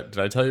mirror. Did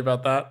I tell you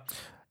about that?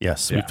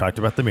 Yes, we've talked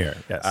about the mirror.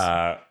 Yes.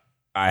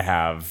 I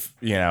have,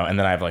 you know, and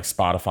then I have like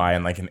Spotify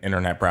and like an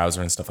internet browser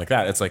and stuff like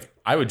that. It's like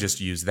I would just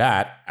use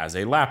that as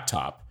a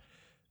laptop.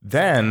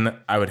 Then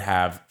I would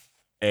have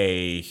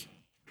an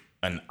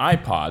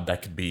iPod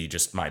that could be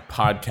just my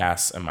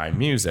podcasts and my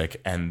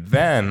music. And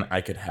then I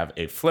could have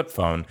a flip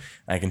phone.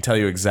 And I can tell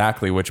you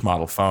exactly which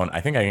model phone.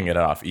 I think I can get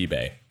it off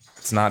eBay.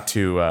 It's not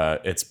too,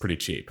 it's pretty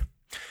cheap.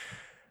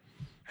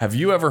 Have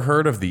you ever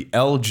heard of the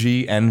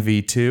LG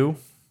NV2?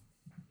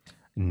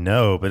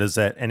 No, but is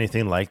that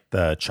anything like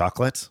the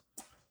chocolate?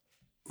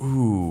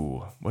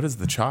 Ooh, what is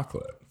the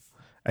chocolate?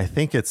 I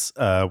think it's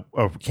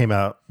or came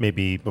out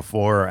maybe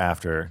before or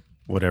after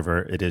whatever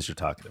it is you're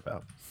talking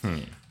about.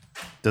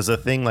 Does a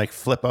thing like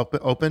flip up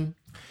open?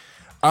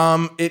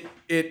 Oh,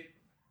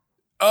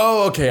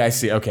 okay, I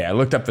see. Okay, I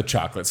looked up the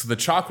chocolate. So the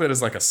chocolate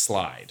is like a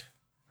slide,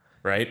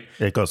 right?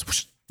 It goes.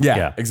 Whoosh.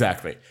 Yeah,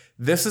 exactly.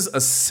 This is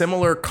a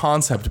similar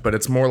concept, but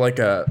it's more like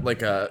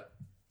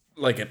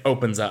it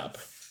opens up.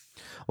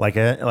 Like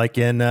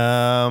in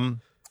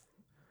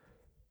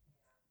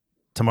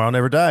Tomorrow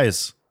Never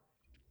Dies,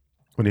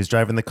 when he's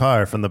driving the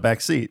car from the back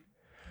seat.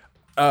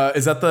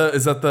 Is that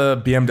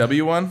the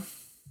BMW one?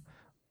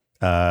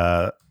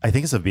 I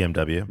think it's a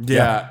BMW.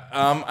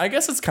 Yeah. I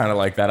guess it's kind of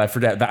like that. I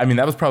forget. I mean,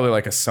 that was probably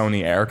like a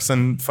Sony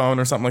Ericsson phone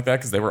or something like that,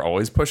 because they were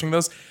always pushing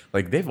those.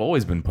 Like they've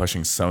always been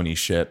pushing Sony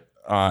shit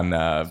on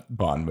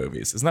Bond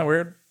movies. Isn't that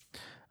weird?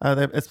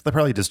 They're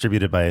probably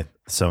distributed by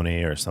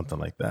Sony or something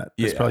like that.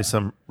 There's probably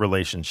some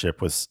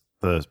relationship with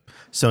the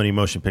Sony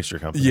motion picture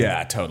company.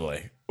 Yeah,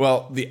 totally.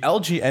 Well, the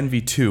LG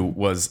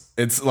NV2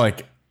 it's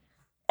like,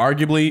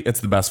 arguably, it's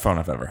the best phone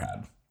I've ever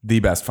had. The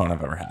best phone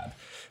I've ever had.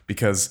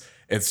 Because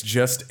it's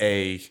just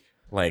a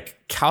like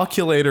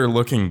calculator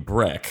looking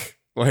brick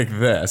like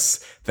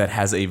this that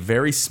has a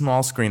very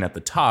small screen at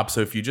the top.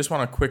 So if you just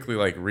want to quickly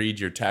like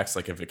read your text,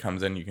 like if it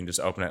comes in, you can just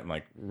open it and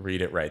like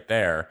read it right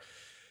there.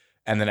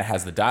 And then it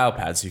has the dial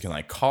pad, so you can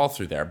like call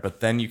through there. But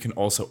then you can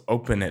also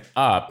open it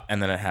up,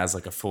 and then it has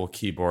like a full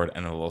keyboard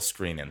and a little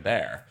screen in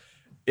there.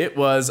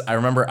 I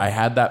remember I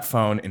had that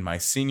phone in my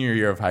senior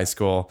year of high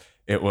school.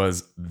 It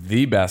was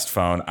the best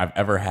phone I've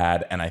ever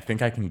had. And I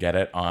think I can get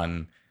it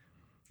on,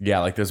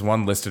 like there's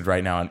one listed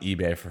right now on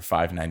eBay for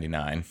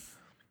 $5.99.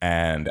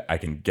 And I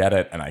can get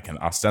it, and I can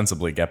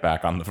ostensibly get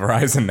back on the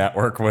Verizon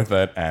network with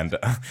it, and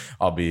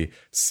I'll be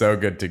so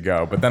good to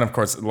go. But then, of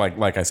course,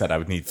 like I said, I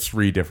would need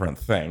 3 different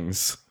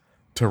things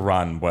to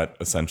run what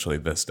essentially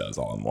this does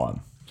all in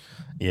one.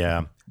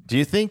 Yeah. Do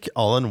you think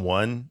all in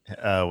one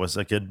was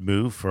a good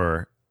move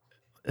for?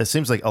 It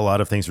seems like a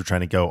lot of things were trying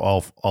to go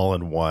all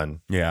in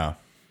one. Yeah.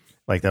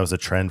 Like that was a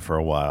trend for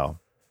a while.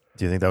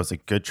 Do you think that was a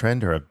good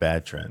trend or a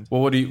bad trend?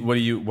 Well,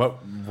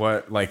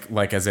 what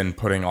like as in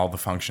putting all the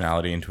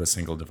functionality into a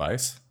single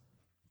device?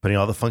 Putting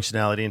all the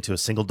functionality into a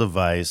single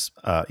device,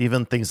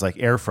 even things like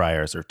air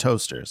fryers or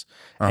toasters,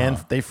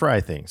 and they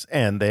fry things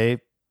and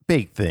they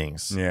bake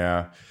things.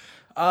 Yeah.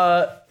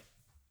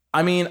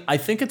 I mean, I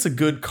think it's a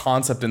good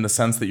concept in the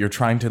sense that you're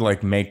trying to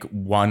like make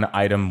one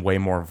item way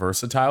more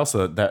versatile,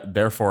 so that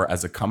therefore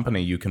as a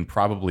company you can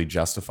probably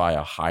justify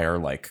a higher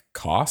like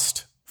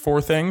cost for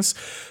things.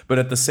 But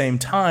at the same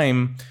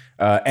time,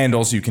 and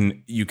also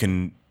you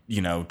can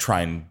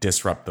try and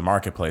disrupt the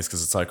marketplace,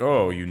 because it's like,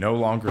 oh, you no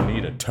longer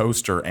need a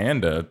toaster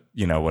and a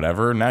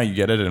whatever. Now you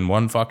get it in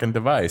one fucking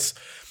device.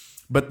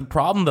 But the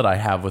problem that I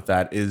have with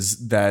that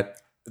is that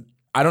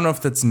I don't know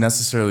if that's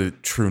necessarily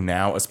true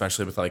now,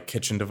 especially with like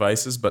kitchen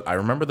devices, but I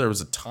remember there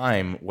was a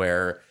time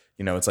where,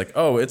 it's like,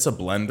 oh, it's a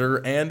blender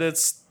and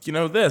it's,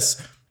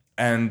 this.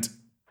 And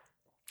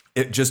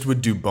it just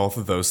would do both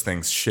of those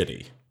things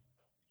shitty.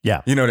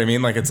 Yeah. You know what I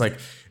mean? Like, it's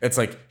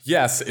like,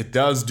 yes, it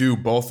does do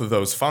both of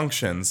those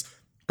functions,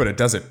 but it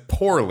does it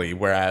poorly.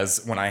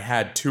 Whereas when I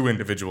had 2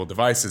 individual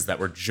devices that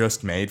were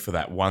just made for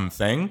that one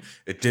thing,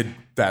 it did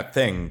that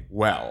thing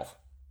well.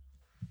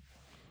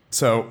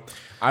 So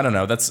I don't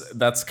know.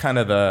 That's kind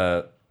of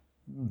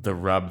the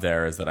rub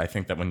there, is that I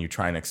think that when you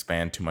try and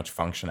expand too much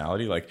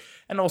functionality, like,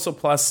 and also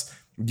plus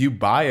you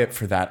buy it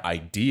for that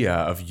idea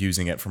of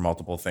using it for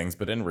multiple things,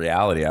 but in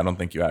reality, I don't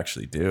think you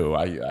actually do.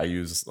 I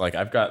use, like,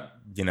 I've got,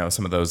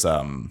 some of those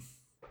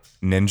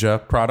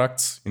Ninja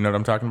products. You know what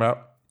I'm talking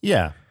about?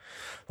 Yeah.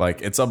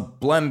 Like it's a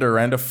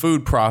blender and a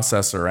food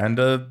processor and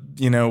a,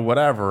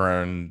 whatever.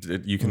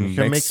 And you can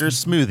make your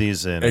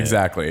smoothies in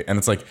exactly. And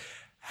it's like,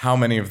 how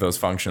many of those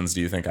functions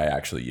do you think I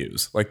actually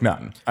use? Like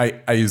none.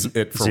 I use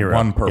it for 0.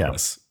 one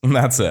purpose, and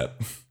that's it.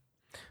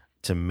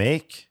 To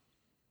make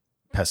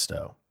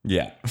pesto.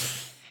 Yeah.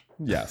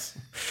 Yes.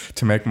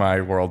 To make my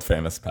world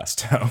famous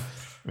pesto.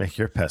 Make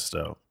your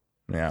pesto.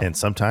 Yeah. and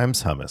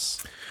sometimes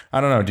hummus.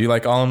 I don't know. Do you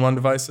like all-in-one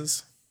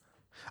devices?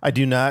 I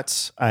do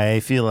not. I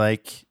feel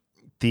like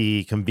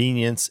the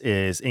convenience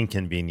is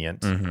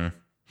inconvenient.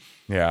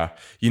 Yeah.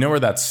 You know where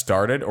that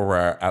started, or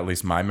where at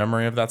least my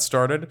memory of that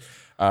started?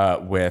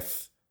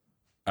 With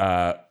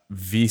VCR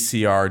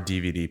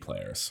DVD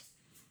players.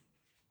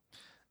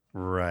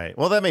 Right.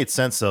 Well, that made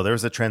sense, though. There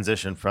was a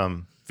transition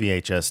from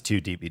VHS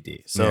to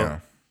DVD. So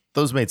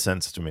those made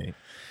sense to me.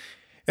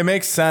 It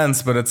makes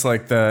sense, but it's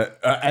like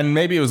and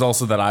maybe it was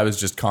also that I was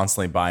just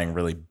constantly buying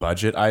really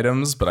budget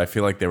items, but I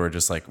feel like they were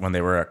just like, when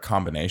they were a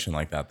combination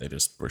like that, they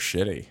just were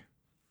shitty.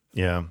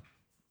 Yeah.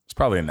 It's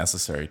probably a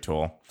necessary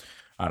tool.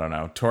 I don't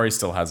know. Tori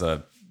still has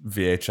a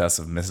VHS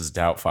of Mrs.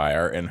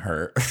 Doubtfire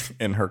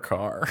in her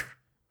car.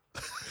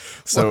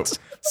 So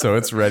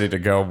it's ready to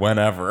go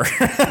whenever.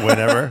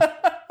 Whenever?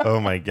 Oh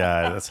my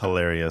God, that's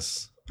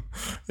hilarious.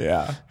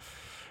 Yeah.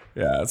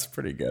 Yeah, it's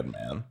pretty good,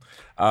 man.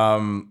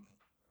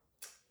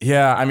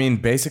 Yeah, I mean,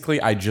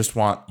 basically, I just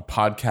want a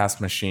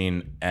podcast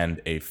machine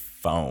and a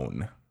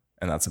phone,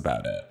 and that's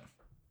about it.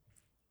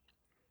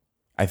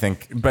 I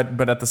think,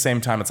 but at the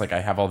same time, it's like I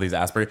have all these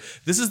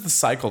aspirations. This is the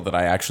cycle that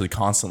I actually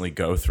constantly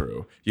go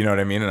through. You know what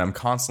I mean? And I'm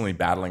constantly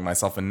battling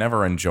myself and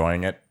never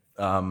enjoying it.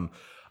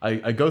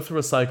 I go through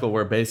a cycle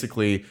where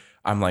basically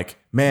I'm like,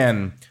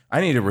 man,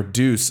 I need to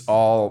reduce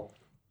all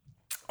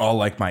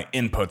like my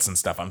inputs and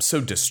stuff. I'm so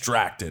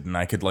distracted, and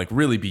I could like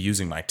really be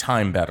using my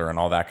time better and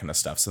all that kind of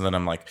stuff. So then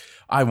I'm like,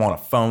 I want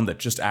a phone that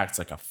just acts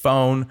like a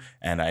phone,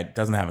 and it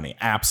doesn't have any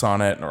apps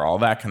on it or all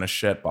that kind of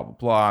shit, blah, blah,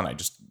 blah. And I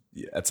just,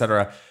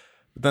 etc.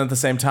 But then at the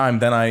same time,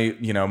 then I,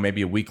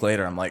 maybe a week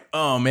later, I'm like,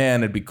 oh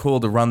man, it'd be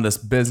cool to run this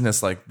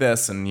business like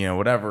this and,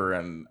 whatever.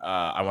 And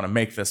I want to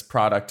make this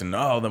product, and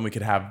then we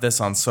could have this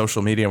on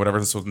social media,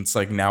 whatever. So it's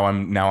like now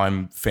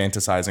I'm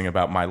fantasizing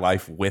about my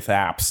life with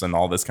apps and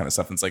all this kind of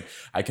stuff. And it's like,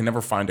 I can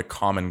never find a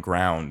common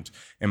ground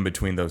in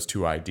between those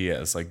two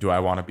ideas. Like, do I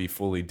want to be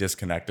fully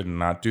disconnected and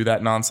not do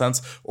that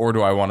nonsense? Or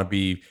do I want to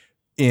be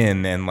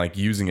in and like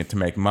using it to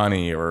make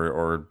money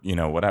or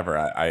whatever?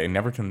 I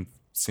never can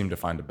seem to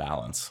find a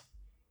balance.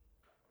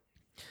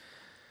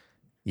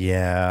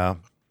 Yeah.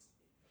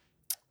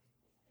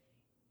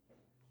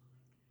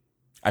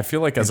 I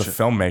feel like as a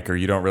filmmaker,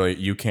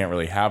 you can't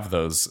really have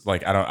those.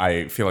 Like,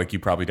 I feel like you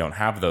probably don't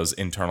have those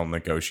internal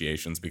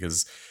negotiations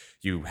because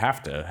you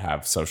have to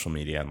have social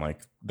media and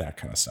like that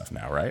kind of stuff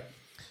now, right?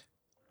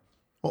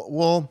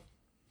 Well,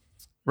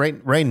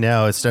 right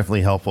now it's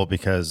definitely helpful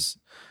because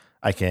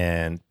I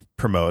can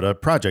promote a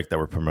project that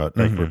we're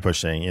promoting, like we're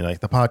pushing,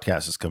 like the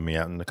podcast is coming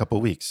out in a couple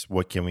of weeks.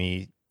 What can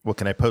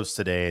I post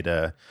today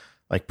to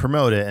like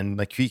promote it and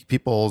like keep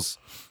people's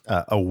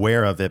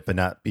aware of it, but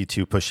not be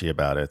too pushy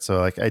about it. So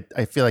like,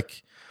 I feel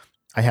like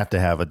I have to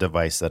have a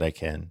device that I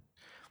can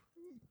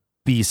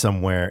be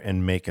somewhere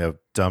and make a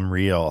dumb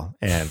reel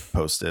and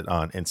post it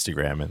on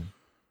Instagram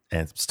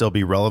and still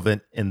be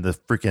relevant in the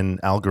freaking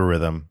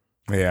algorithm.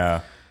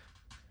 Yeah.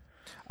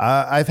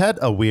 I've had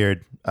a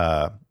weird,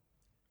 what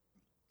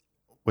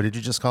did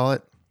you just call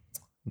it?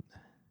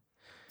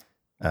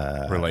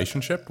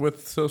 Relationship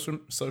with social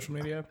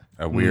media?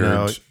 A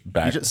weird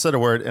you just said a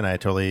word and I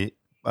totally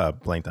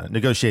blanked on it.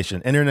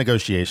 Negotiation,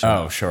 negotiation.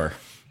 Oh, sure.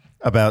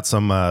 About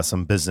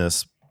some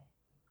business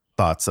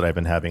thoughts that I've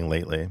been having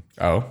lately.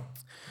 Oh,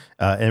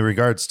 in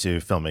regards to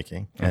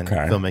filmmaking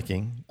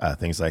and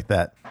things like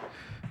that.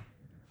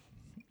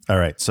 All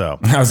right, so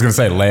I was going to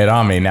say, lay it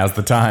on me. Now's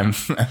the time.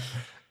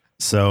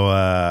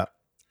 So,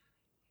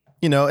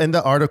 in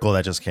the article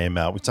that just came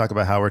out, we talk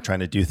about how we're trying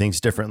to do things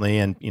differently,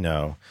 and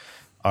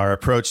our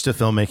approach to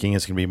filmmaking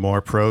is going to be more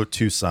pro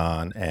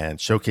Tucson and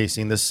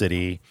showcasing the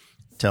city,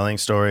 telling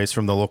stories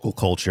from the local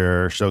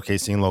culture,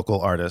 showcasing local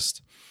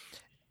artists,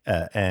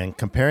 and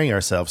comparing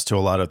ourselves to a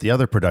lot of the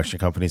other production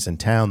companies in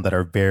town that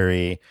are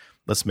very,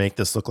 let's make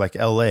this look like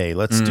LA.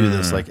 Let's do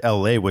this like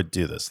LA would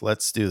do this.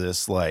 Let's do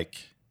this like,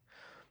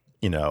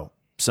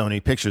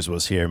 Sony Pictures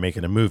was here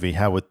making a movie.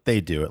 How would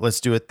they do it?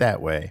 Let's do it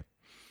that way.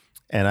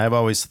 And I've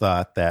always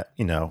thought that,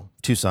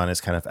 Tucson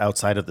is kind of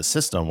outside of the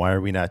system. Why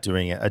are we not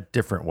doing it a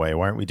different way?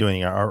 Why aren't we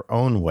doing it our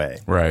own way?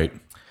 Right.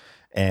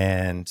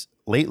 And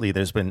lately,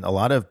 there's been a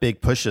lot of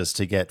big pushes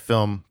to get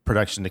film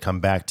production to come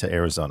back to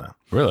Arizona.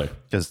 Really?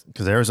 Because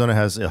Arizona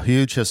has a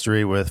huge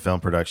history with film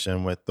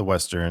production, with the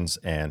Westerns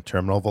and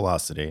Terminal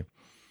Velocity.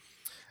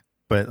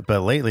 But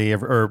lately,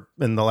 or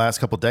in the last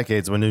couple of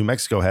decades, when New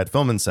Mexico had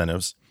film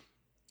incentives,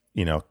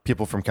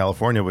 people from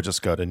California would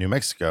just go to New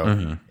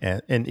Mexico.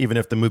 And even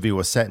if the movie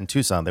was set in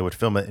Tucson, they would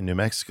film it in New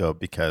Mexico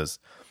because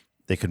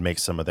they could make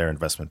some of their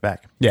investment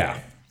back.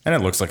 Yeah. And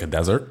it looks like a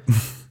desert.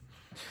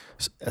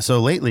 So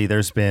lately,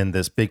 there's been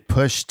this big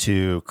push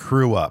to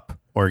crew up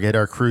or get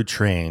our crew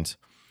trained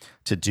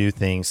to do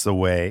things the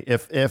way,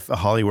 if a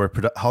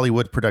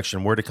Hollywood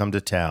production were to come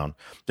to town,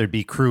 there'd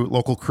be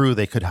local crew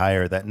they could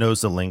hire that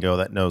knows the lingo,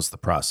 that knows the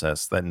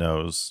process, that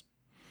knows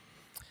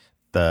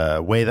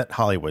the way that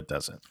Hollywood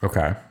does it.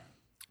 Okay.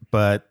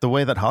 But the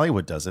way that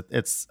Hollywood does it,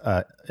 it's,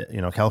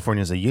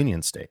 California is a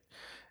union state.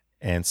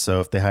 And so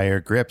if they hire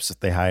grips,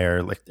 if they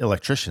hire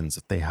electricians,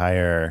 if they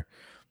hire,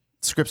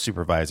 script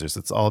supervisors.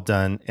 It's all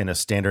done in a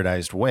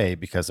standardized way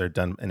because they're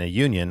done in a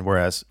union.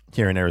 Whereas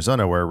here in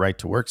Arizona, we're a right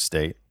to work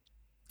state,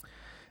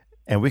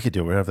 and we could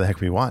do whatever the heck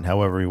we want,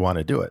 however we want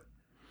to do it.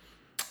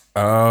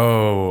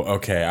 Oh,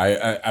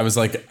 okay. I was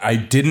like, I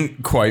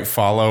didn't quite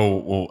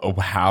follow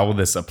how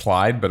this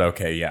applied, but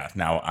okay, yeah.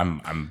 Now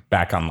I'm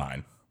back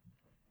online.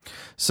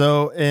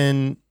 So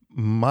in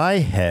my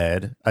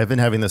head, I've been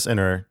having this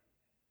inner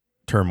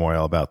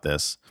turmoil about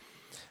this.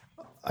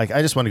 Like,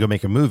 I just want to go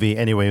make a movie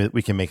any way that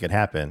we can make it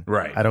happen.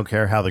 Right. I don't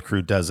care how the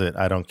crew does it.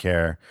 I don't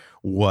care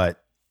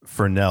what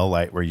Fresnel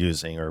light we're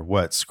using or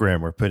what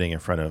scrim we're putting in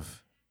front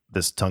of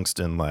this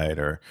tungsten light,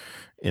 or,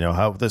 you know,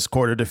 how this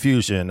quarter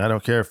diffusion. I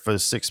don't care if a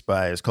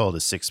 6x is called a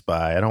 6x.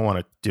 I don't want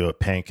to do a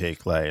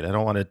pancake light. I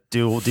don't want to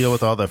deal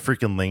with all the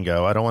freaking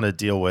lingo. I don't want to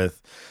deal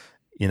with,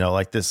 you know,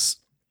 like this.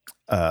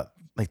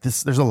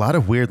 There's a lot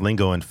of weird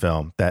lingo in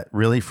film that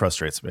really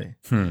frustrates me.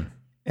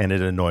 And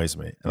it annoys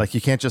me. Like, you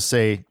can't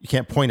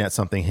point at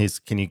something.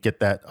 Can you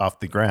get that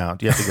off the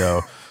ground? You have to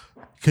go,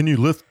 can you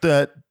lift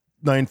that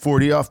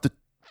 940 off the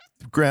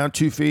ground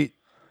 2 feet?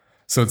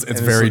 So it's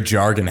very like,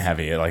 jargon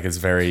heavy. Like, it's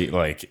very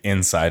like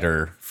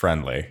insider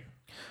friendly.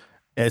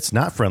 It's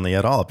not friendly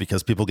at all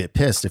because people get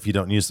pissed if you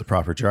don't use the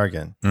proper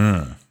jargon.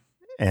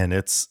 And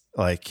it's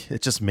like,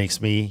 it just makes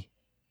me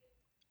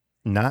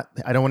I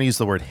don't want to use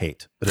the word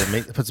hate, but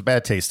it puts a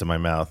bad taste in my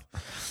mouth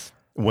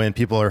when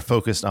people are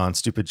focused on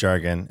stupid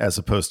jargon as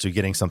opposed to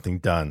getting something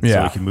done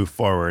so we can move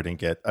forward and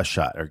get a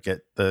shot or get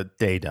the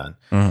day done.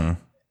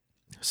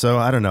 So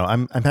I don't know.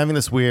 I'm having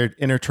this weird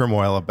inner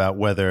turmoil about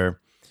whether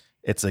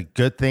it's a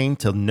good thing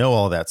to know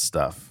all that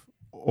stuff,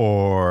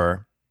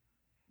 or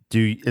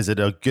is it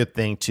a good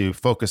thing to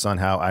focus on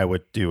how I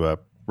would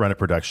run a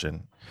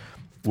production,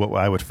 what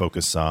I would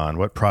focus on,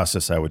 what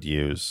process I would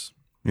use.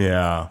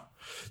 Yeah.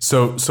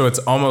 So it's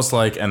almost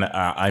like, and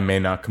I may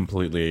not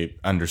completely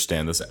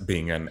understand this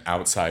being an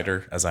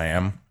outsider as I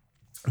am,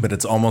 but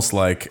it's almost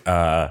like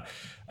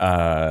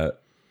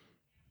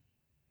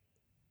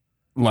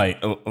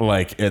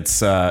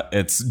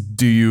it's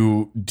do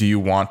you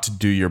want to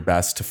do your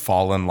best to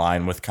fall in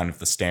line with kind of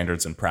the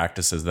standards and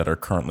practices that are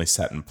currently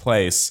set in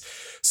place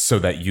so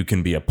that you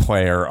can be a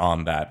player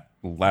on that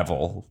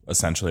level,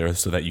 essentially, or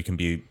so that you can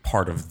be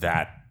part of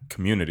that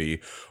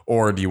community?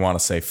 Or do you want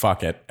to say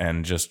fuck it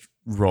and just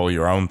roll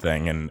your own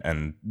thing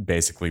and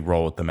basically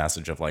roll with the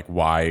message of like,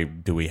 why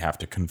do we have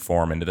to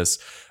conform into this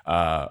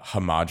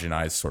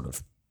homogenized sort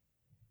of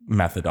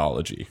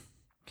methodology?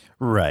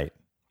 Right.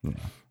 Yeah.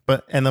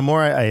 But the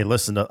more I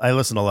listen to a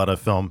lot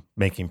of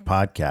filmmaking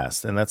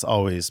podcasts, and that's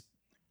always,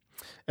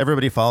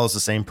 everybody follows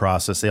the same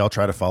process. They all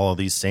try to follow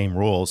these same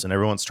rules, and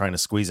everyone's trying to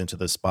squeeze into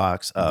this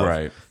box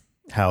of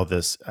how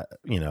this,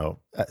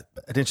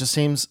 it just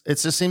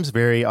seems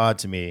very odd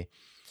to me.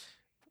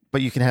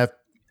 But you can have,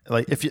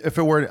 like, if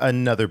it were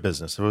another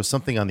business, if it was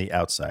something on the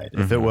outside,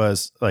 if it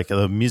was like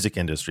the music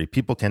industry,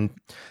 people can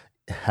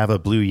have a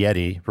Blue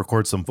Yeti,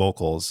 record some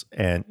vocals,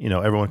 and, you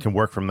know, everyone can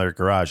work from their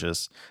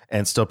garages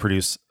and still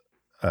produce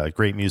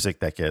great music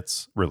that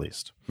gets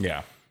released.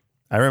 Yeah.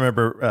 I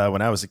remember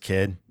when I was a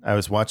kid, I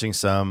was watching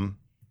some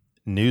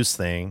news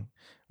thing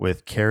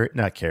with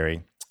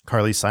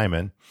Carly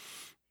Simon.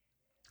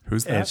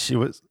 Who's that?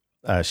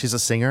 And she's a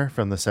singer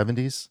from the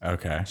 70s.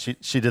 Okay.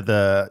 She did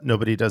the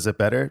Nobody Does It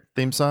Better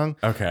theme song.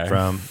 Okay.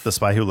 From The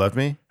Spy Who Loved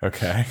Me.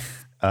 Okay.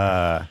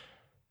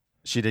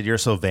 She did You're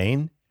So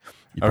Vain.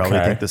 You probably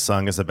think this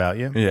song is about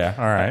you. Yeah.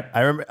 All right.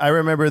 I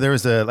remember there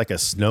was a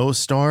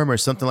snowstorm or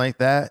something like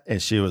that,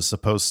 and she was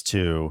supposed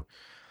to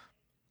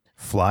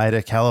fly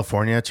to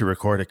California to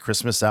record a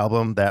Christmas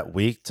album that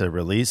week to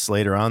release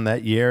later on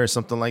that year or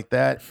something like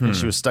that. And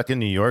she was stuck in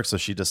New York, so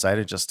she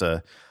decided just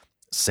to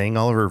sing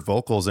all of her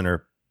vocals in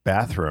her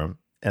bathroom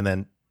and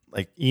then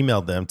like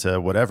emailed them to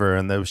whatever,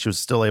 and then she was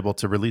still able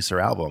to release her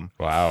album.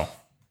 Wow.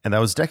 And that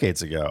was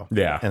decades ago.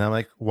 Yeah. And I'm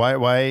like,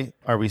 why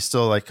are we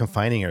still like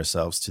confining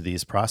ourselves to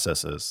these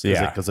processes? Yeah.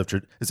 Is it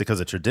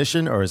because of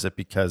tradition, or is it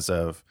because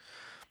of,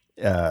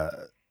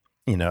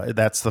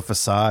 that's the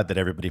facade that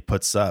everybody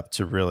puts up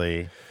to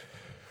really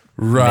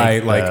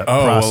make the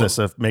process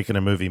of making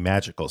a movie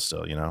magical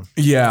still, you know?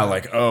 Yeah.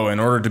 Like,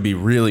 in order to be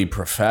really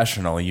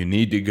professional, you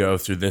need to go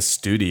through this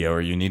studio,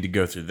 or you need to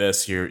go through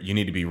this. You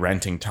need to be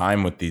renting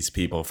time with these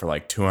people for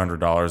like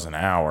 $200 an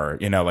hour.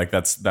 You know, like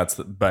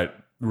but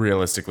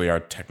realistically, our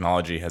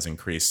technology has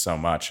increased so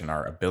much and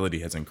our ability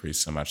has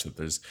increased so much that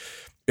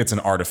it's an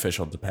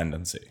artificial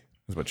dependency,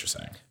 is what you're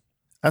saying.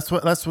 That's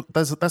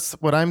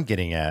what I'm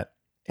getting at.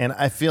 And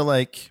I feel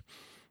like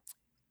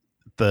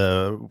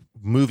the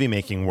movie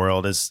making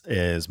world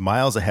is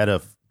miles ahead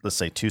of, let's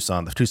say,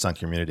 the Tucson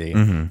community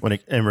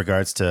in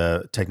regards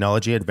to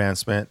technology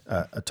advancement,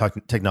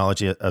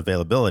 technology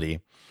availability,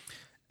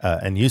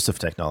 and use of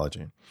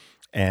technology.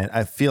 And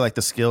I feel like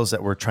the skills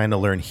that we're trying to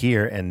learn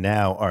here and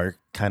now are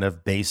kind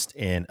of based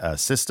in a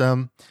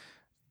system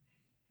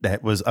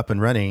that was up and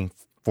running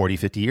 40,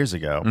 50 years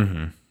ago.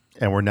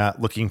 And we're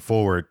not looking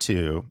forward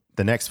to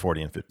the next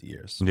 40 and 50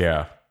 years.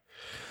 Yeah.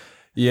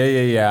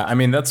 Yeah. I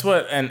mean, that's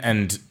what,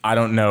 and I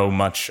don't know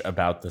much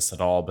about this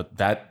at all, but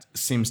that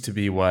seems to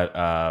be what.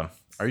 Are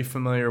you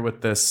familiar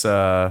with this?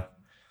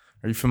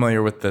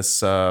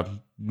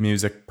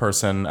 Music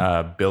person,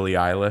 Billie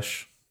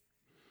Eilish?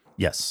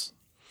 Yes.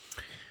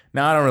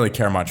 Now, I don't really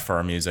care much for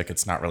her music.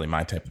 It's not really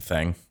my type of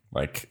thing.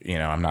 Like,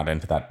 I'm not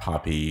into that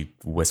poppy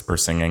whisper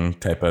singing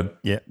type of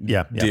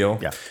deal.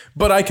 Yeah.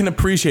 But I can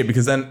appreciate,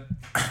 because then,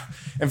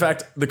 in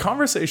fact, the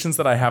conversations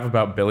that I have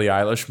about Billie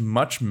Eilish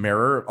much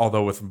mirror,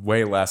 although with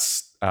way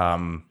less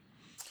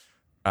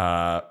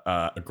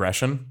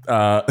aggression.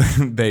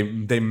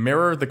 They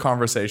mirror the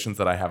conversations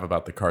that I have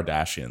about the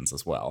Kardashians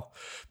as well,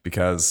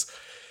 because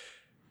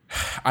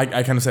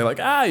I kind of say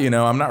like,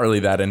 I'm not really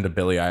that into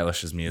Billie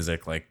Eilish's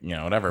music, like,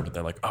 whatever. But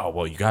they're like, oh,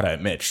 well, you got to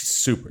admit, she's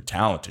super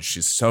talented.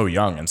 She's so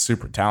young and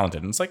super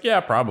talented. And it's like,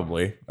 yeah,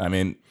 probably. I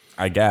mean,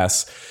 I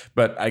guess.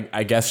 But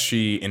I guess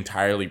she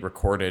entirely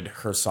recorded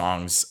her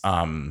songs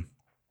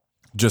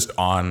just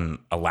on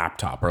a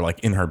laptop or like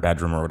in her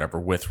bedroom or whatever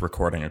with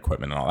recording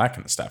equipment and all that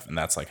kind of stuff. And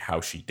that's like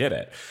how she did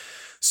it.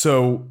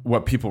 So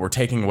what people were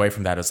taking away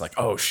from that is like,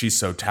 oh, she's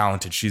so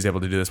talented, she's able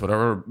to do this,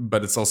 whatever.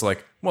 But it's also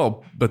like,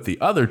 well, but the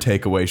other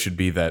takeaway should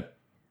be that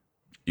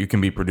you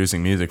can be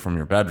producing music from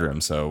your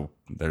bedroom. So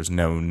there's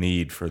no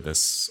need for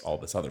all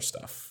this other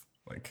stuff.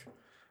 Like,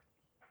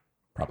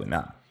 probably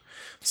not.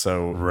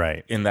 So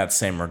right. In that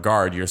same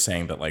regard, you're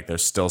saying that like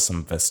there's still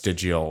some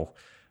vestigial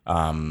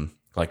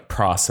like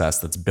process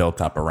that's built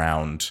up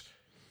around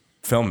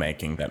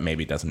filmmaking that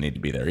maybe doesn't need to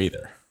be there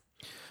either.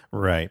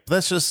 Right.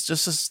 That's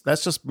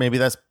just maybe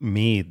that's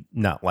me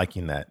not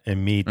liking that,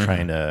 and me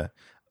trying to,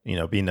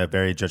 being a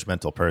very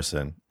judgmental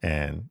person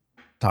and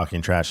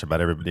talking trash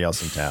about everybody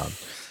else in town.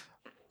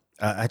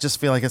 I just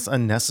feel like it's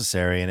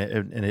unnecessary, and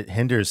it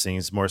hinders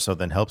things more so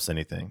than helps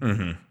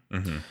anything.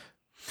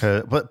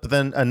 But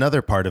then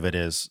another part of it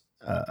is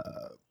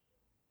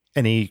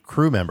any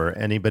crew member,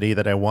 anybody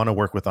that I want to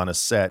work with on a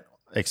set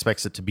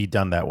expects it to be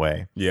done that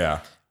way. Yeah.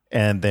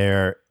 And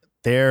their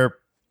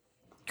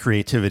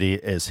creativity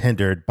is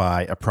hindered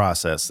by a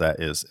process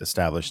that is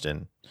established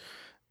in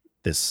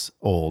this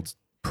old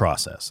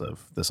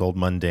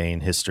mundane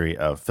history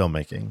of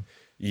filmmaking.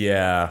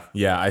 Yeah,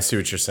 I see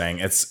what you're saying.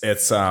 It's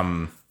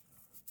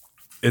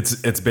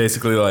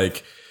basically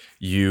like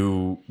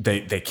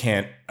they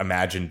can't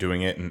imagine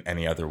doing it in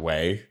any other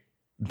way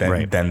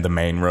than the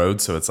main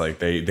road. So it's like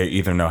they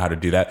either know how to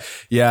do that.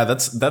 Yeah,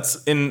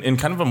 that's in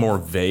kind of a more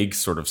vague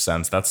sort of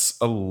sense. That's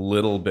a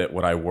little bit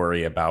what I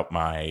worry about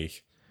my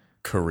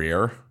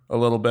career a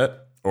little bit,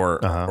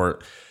 or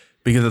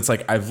because it's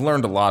like I've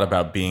learned a lot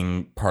about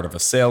being part of a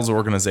sales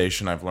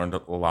organization. I've learned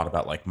a lot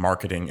about like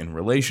marketing in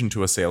relation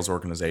to a sales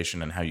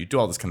organization and how you do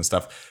all this kind of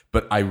stuff.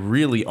 But I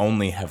really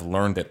only have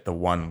learned it the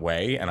one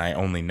way, and I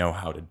only know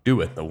how to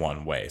do it the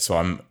one way. So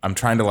I'm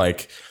trying to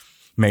like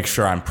make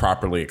sure I'm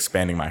properly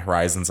expanding my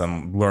horizons.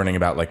 I'm learning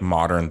about like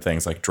modern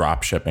things like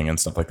drop shipping and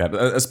stuff like that,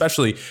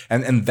 especially.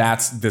 And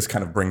this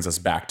kind of brings us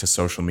back to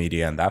social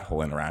media and that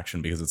whole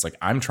interaction, because it's like,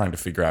 I'm trying to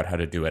figure out how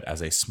to do it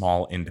as a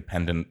small,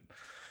 independent,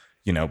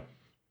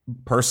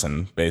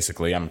 person.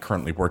 Basically, I'm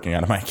currently working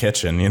out of my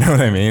kitchen. You know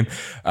what I mean?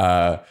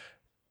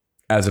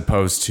 As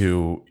opposed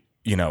to,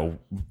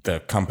 the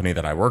company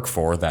that I work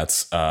for,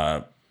 that's,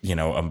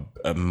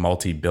 a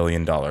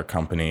multi-billion-dollar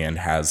company and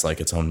has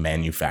like its own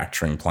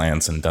manufacturing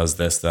plants and does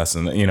this,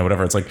 and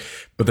whatever. It's like,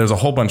 but there's a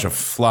whole bunch of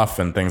fluff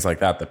and things like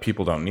that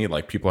people don't need.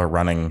 Like people are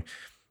running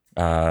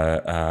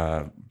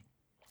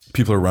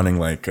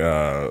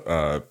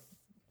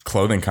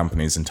clothing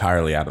companies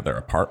entirely out of their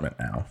apartment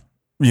now.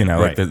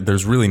 Right. Like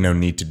there's really no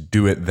need to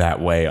do it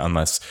that way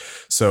unless.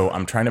 So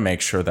I'm trying to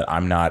make sure that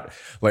I'm not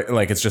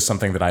like it's just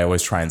something that I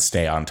always try and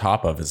stay on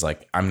top of, is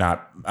like I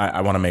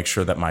want to make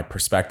sure that my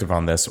perspective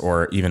on this,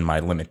 or even my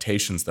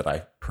limitations that I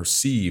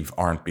perceive,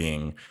 aren't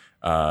being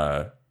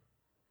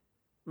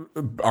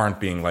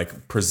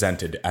like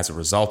presented as a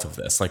result of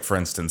this. Like for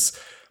instance,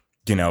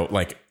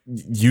 like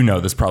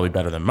this probably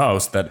better than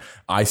most, that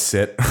I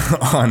sit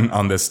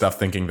on this stuff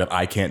thinking that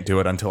I can't do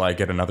it until I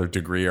get another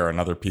degree or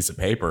another piece of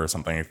paper or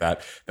something like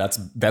that.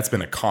 That's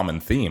been a common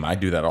theme. I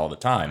do that all the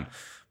time.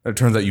 But it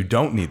turns out you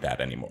don't need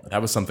that anymore.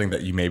 That was something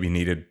that you maybe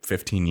needed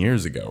 15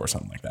 years ago or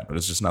something like that, but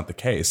it's just not the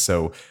case.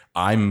 So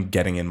I'm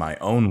getting in my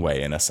own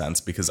way in a sense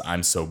because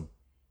I'm so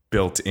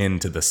built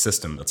into the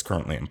system that's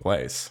currently in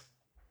place.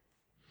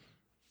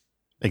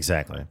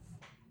 Exactly.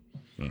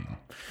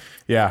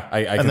 Yeah,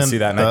 I can see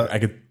that. And I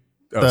could.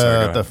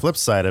 The flip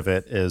side of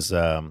it is,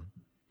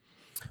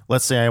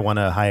 let's say I want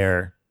to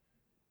hire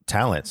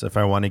talents. If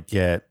I want to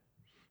get,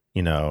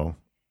 who's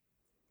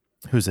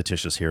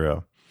Atisha's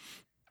hero?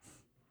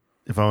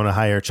 If I want to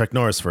hire Chuck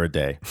Norris for a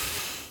day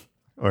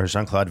or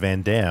Jean-Claude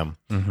Van Damme,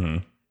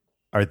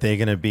 are they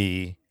going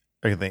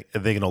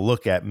to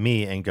look at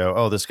me and go,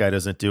 oh, this guy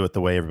doesn't do it the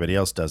way everybody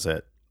else does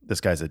it.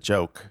 This guy's a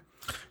joke.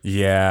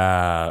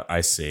 Yeah, I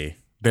see.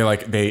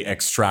 They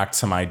extract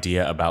some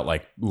idea about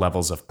like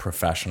levels of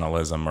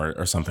professionalism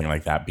or something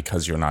like that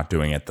because you're not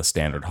doing it the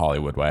standard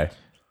Hollywood way.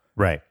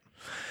 Right.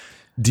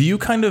 Do you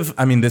kind of,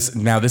 I mean, this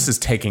is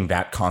taking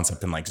that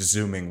concept and like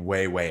zooming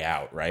way, way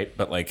out, right?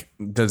 But like,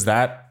 does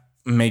that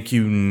make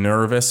you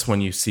nervous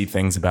when you see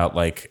things about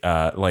like,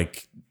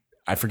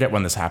 I forget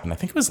when this happened. I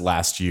think it was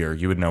last year.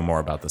 You would know more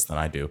about this than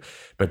I do.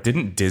 But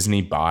didn't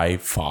Disney buy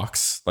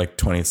Fox, like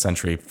 20th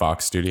Century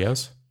Fox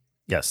Studios?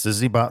 Yes,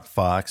 Disney bought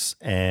Fox,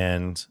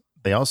 and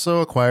they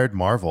also acquired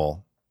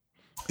Marvel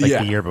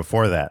the year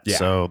before that. Yeah.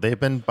 So they've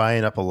been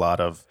buying up a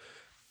lot of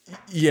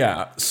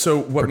So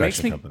what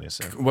makes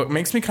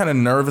me kind of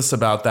nervous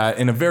about that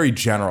in a very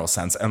general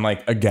sense, and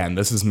like, again,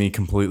 this is me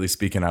completely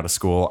speaking out of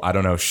school. I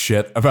don't know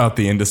shit about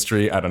the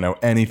industry. I don't know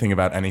anything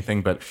about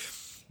anything, but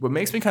what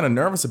makes me kind of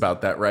nervous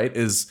about that, right,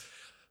 is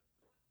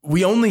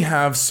we only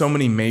have so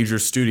many major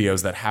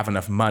studios that have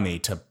enough money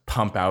to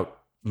pump out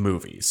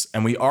movies.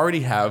 And we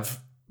already have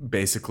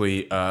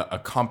basically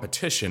a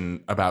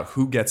competition about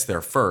who gets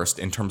there first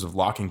in terms of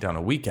locking down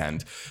a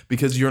weekend,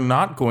 because you're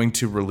not going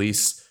to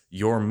release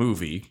your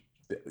movie,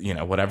 you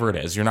know, whatever it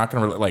is. You're not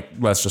going to like,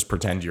 let's just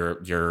pretend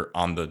you're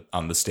on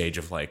the stage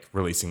of like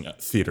releasing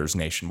theaters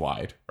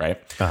nationwide,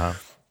 right? Uh-huh.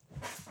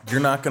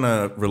 You're not going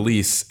to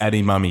release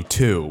Eddie Mummy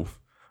 2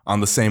 on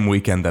the same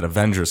weekend that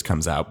Avengers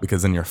comes out,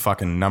 because then your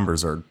fucking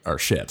numbers are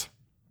shit.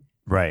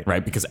 Right.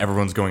 Because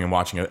everyone's going and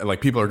watching it.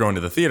 Like, people are going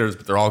to the theaters,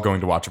 but they're all going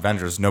to watch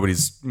Avengers.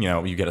 Nobody's, you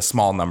know, you get a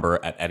small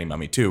number at Eddie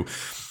Mummy 2.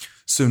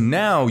 So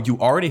now you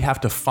already have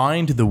to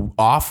find the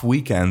off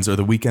weekends or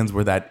the weekends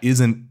where that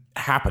isn't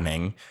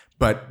happening.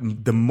 But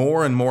the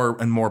more and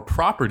more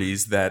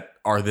properties that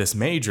are this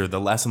major,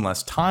 the less and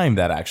less time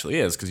that actually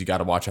is, because you got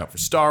to watch out for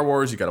Star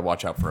Wars, you got to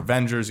watch out for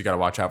Avengers, you got to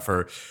watch out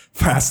for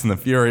Fast and the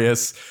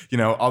Furious, you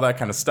know, all that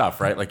kind of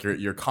stuff, right? Like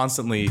you're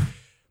constantly.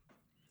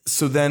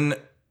 So then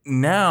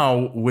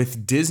now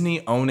with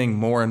Disney owning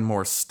more and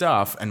more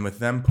stuff and with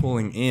them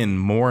pulling in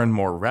more and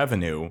more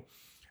revenue,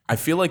 I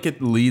feel like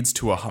it leads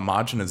to a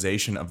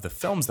homogenization of the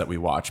films that we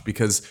watch,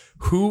 because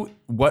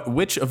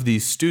which of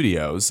these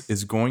studios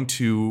is going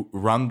to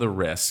run the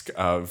risk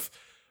of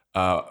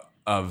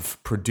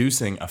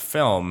producing a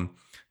film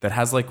that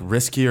has like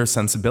riskier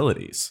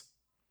sensibilities,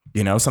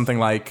 you know, something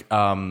like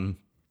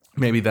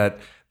maybe that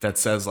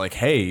says like,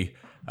 hey,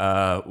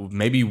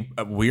 maybe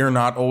we're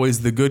not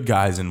always the good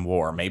guys in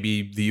war.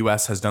 Maybe the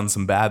U.S. has done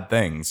some bad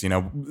things, you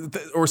know,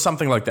 or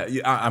something like that.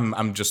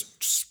 I'm just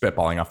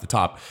spitballing off the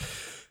top.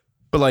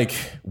 But like,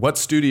 what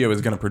studio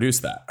is going to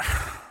produce that?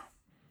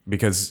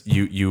 Because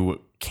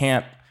you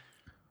can't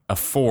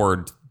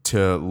afford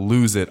to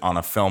lose it on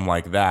a film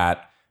like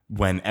that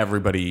when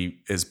everybody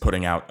is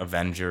putting out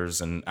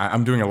Avengers. And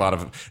I'm doing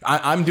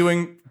I'm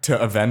doing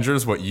to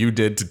Avengers what you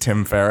did to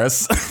Tim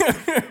Ferriss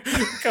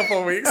a couple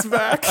of weeks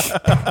back.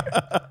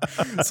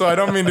 So I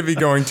don't mean to be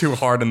going too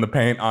hard in the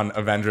paint on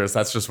Avengers.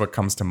 That's just what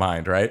comes to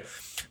mind, right?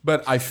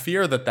 But I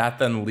fear that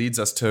then leads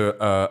us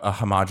to a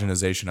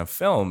homogenization of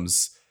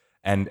films,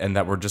 and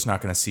that we're just not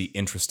going to see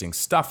interesting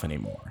stuff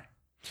anymore.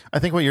 I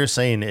think what you're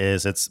saying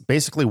is it's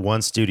basically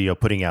one studio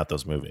putting out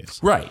those movies.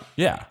 Right.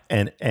 Yeah.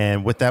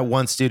 And with that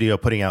one studio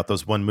putting out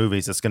those one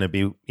movies, it's going to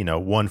be, you know,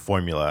 one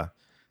formula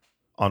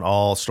on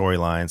all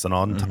storylines and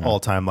on all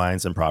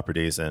timelines and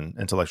properties and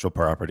intellectual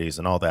properties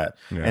and all that.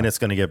 Yeah. And it's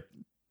going to get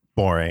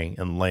boring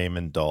and lame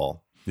and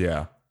dull.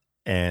 Yeah.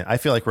 And I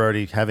feel like we're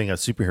already having a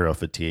superhero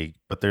fatigue,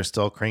 but they're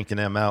still cranking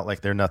them out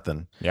like they're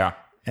nothing. Yeah.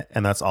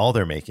 And that's all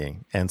they're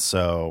making. And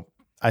so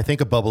I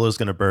think a bubble is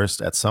going to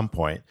burst at some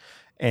point.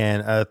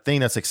 And a thing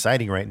that's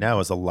exciting right now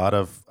is a lot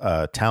of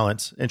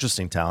talent,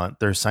 interesting talent.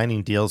 They're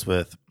signing deals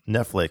with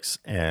Netflix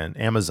and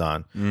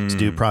Amazon to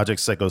do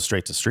projects that go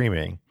straight to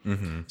streaming.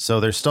 Mm-hmm. So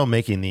they're still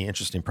making the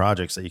interesting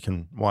projects that you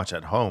can watch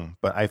at home.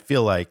 But I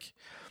feel like,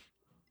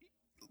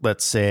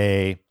 let's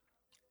say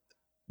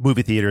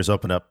movie theaters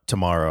open up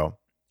tomorrow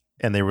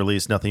and they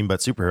release nothing but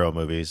superhero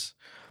movies.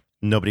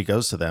 Nobody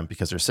goes to them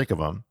because they're sick of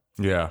them.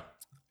 Yeah.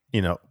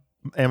 You know,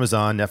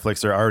 Amazon,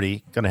 Netflix are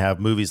already going to have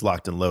movies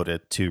locked and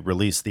loaded to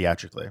release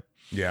theatrically.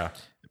 Yeah.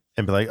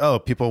 And be like, oh,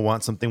 people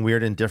want something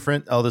weird and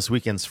different. Oh, this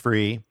weekend's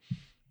free.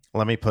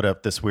 Let me put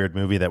up this weird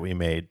movie that we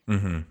made.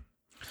 Mm-hmm.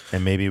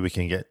 And maybe we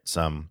can get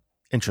some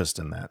interest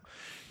in that.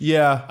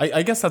 Yeah,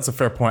 I guess that's a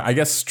fair point. I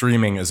guess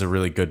streaming is a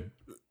really good,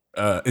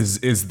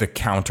 is the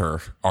counter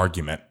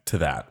argument to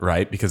that,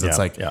 right? Because it's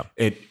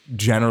it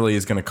generally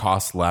is going to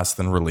cost less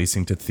than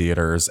releasing to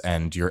theaters,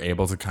 and you're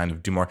able to kind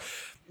of do more.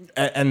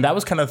 And that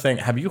was kind of the thing.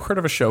 Have you heard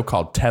of a show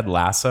called Ted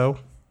Lasso?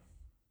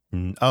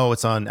 Oh,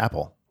 it's on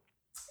Apple.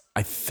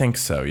 I think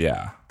so,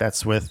 yeah.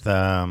 That's with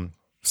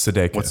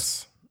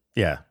Sudeikis.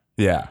 Yeah.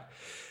 Yeah.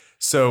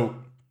 So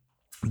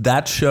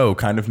that show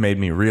kind of made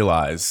me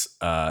realize,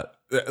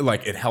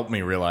 like it helped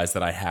me realize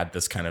that I had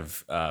this kind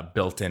of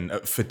built-in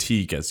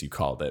fatigue, as you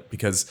called it,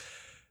 because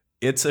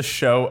it's a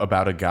show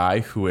about a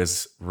guy who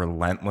is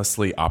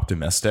relentlessly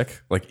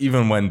optimistic. Like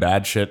even when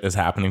bad shit is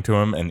happening to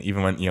him, and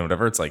even when, you know,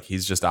 whatever, it's like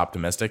he's just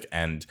optimistic,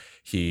 and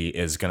he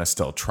is going to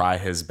still try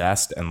his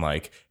best and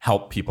like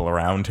help people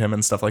around him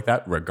and stuff like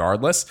that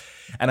regardless.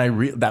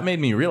 And that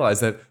made me realize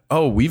that,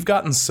 oh, we've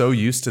gotten so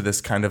used to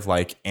this kind of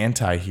like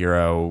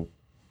anti-hero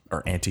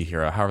or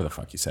anti-hero, however the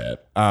fuck you say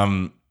it,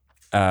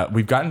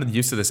 we've gotten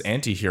used to this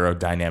anti-hero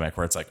dynamic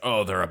where it's like,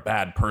 oh, they're a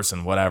bad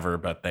person, whatever,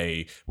 but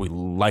we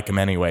like them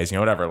anyways,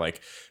 whatever,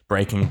 like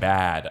Breaking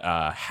Bad,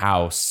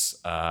 House,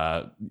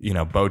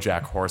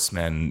 BoJack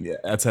Horseman,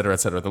 et cetera,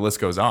 the list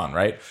goes on,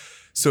 right?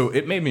 So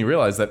it made me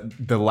realize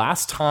that the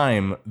last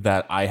time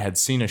that I had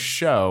seen a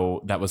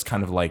show that was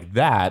kind of like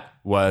that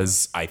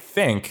was, I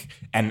think,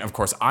 and of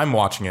course I'm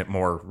watching it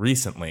more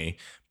recently,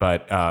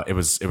 but it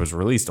was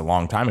released a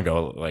long time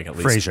ago, like at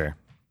least. Frasier.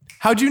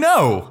 How'd you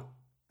know?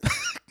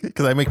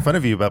 Because I make fun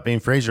of you about being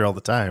Frasier all the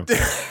time.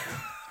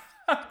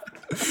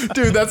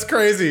 Dude, that's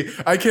crazy.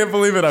 I can't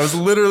believe it. I was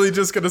literally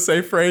just going to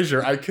say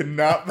Frasier. I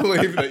cannot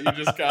believe that you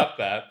just got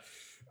that.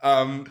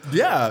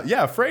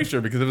 Yeah,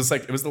 Frasier, because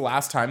it was the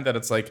last time that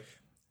it's like,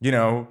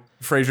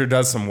 Frasier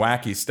does some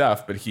wacky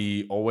stuff, but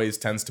he always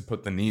tends to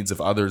put the needs of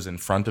others in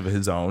front of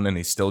his own, and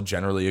he's still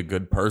generally a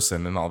good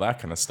person and all that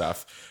kind of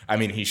stuff. I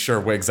mean, he sure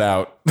wigs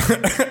out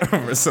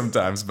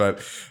sometimes, but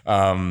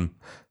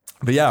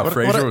yeah,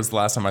 Frasier was the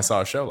last time I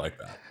saw a show like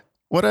that.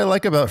 What I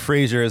like about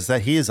Frasier is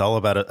that he is all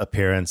about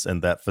appearance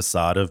and that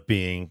facade of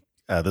being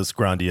this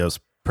grandiose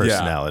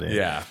personality.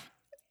 Yeah.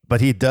 But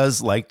he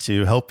does like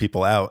to help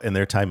people out in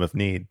their time of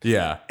need.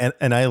 Yeah.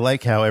 And I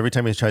like how every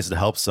time he tries to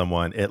help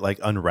someone, it like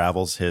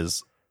unravels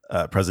his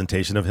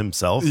presentation of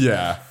himself.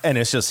 Yeah. And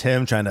it's just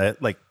him trying to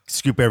like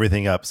scoop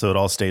everything up so it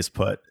all stays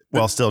put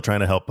while still trying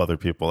to help other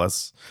people.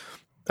 That's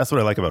what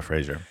I like about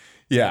Frasier.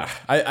 Yeah,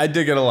 I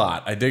dig it a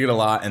lot.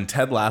 And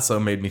Ted Lasso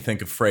made me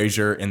think of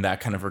Frasier in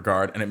that kind of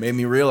regard. And it made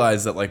me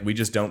realize that like we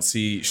just don't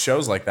see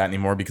shows like that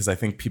anymore because I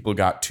think people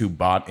got too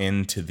bought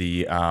into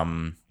the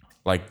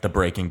like the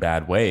Breaking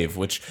Bad wave,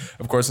 which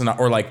of course is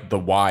not, or like The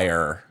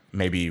Wire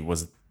maybe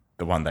was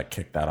the one that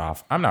kicked that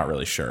off. I'm not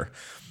really sure.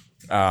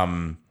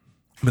 But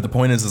the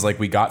point is like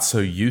we got so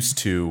used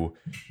to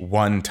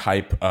one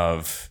type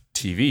of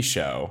TV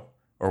show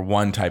or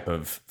one type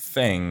of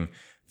thing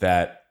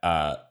that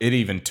it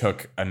even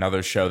took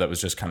another show that was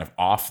just kind of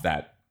off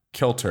that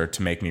kilter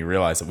to make me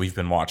realize that we've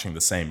been watching the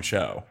same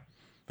show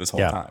this whole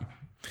time.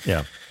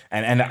 Yeah.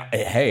 And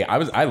hey,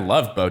 I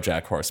loved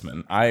BoJack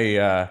Horseman.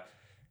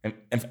 And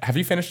have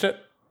you finished it?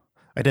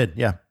 I did,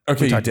 yeah.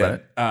 Okay, you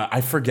did.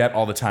 I forget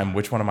all the time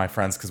which one of my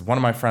friends, because one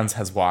of my friends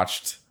has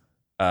watched,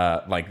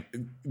 like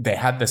they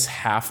had this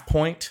half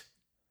point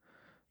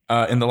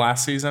in the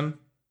last season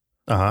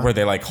where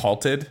they like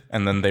halted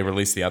and then they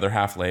released the other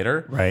half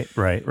later. Right.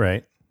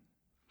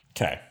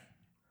 Okay.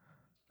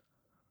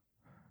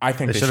 I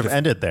think they should have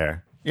ended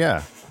there.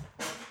 Yeah.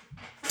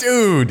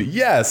 Dude,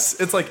 yes.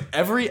 It's like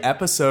every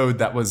episode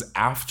that was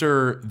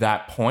after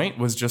that point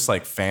was just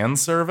like fan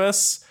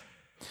service.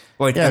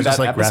 Like, yeah, just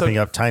like wrapping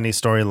up tiny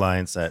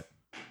storylines that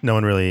no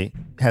one really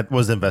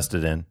was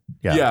invested in.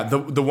 Yeah. Yeah.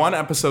 The one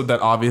episode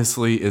that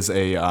obviously is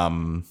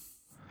that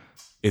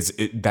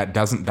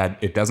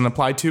it doesn't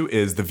apply to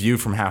is The View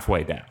from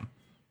Halfway Down.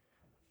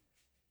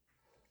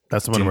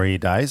 That's the one where he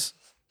dies?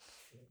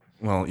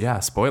 Well, yeah,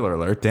 spoiler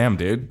alert. Damn,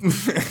 dude.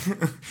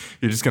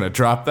 You're just going to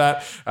drop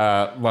that?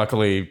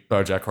 Luckily,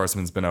 BoJack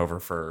Horseman's been over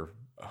for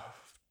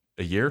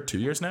a year, 2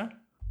 years now?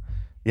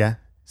 Yeah,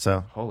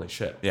 so. Holy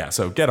shit. Yeah,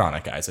 so get on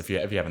it, guys, if you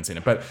haven't seen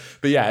it. But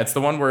yeah, it's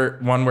the one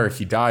where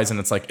he dies,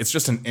 and it's like, it's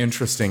just an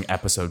interesting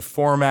episode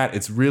format.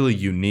 It's really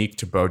unique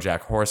to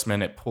BoJack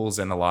Horseman. It pulls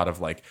in a lot of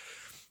like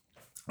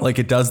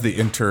it does the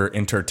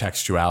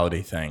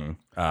intertextuality thing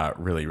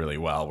really, really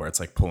well, where it's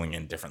like pulling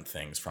in different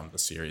things from the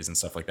series and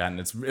stuff like that. And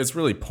it's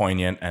really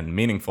poignant and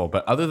meaningful.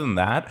 But other than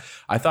that,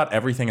 I thought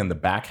everything in the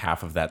back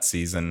half of that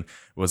season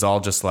was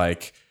all just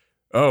like,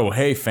 oh,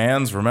 hey,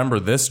 fans, remember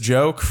this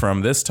joke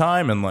from this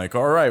time? And like,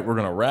 all right, we're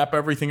going to wrap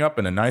everything up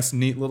in a nice,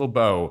 neat little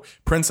bow.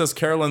 Princess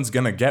Carolyn's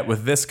going to get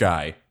with this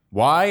guy.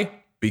 Why?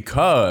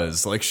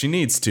 Because like she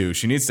needs to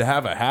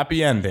have a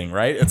happy ending,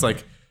 right? It's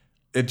like,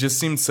 it just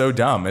seemed so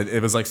dumb.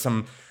 It was like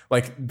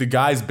like the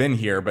guy's been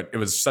here, but it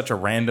was such a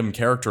random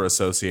character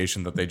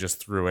association that they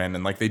just threw in,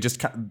 and like they just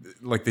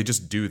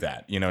do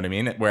that. You know what I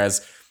mean?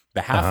 Whereas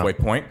the halfway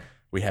point,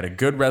 we had a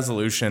good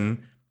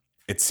resolution.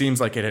 It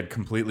seems like it had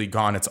completely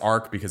gone its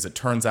arc because it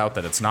turns out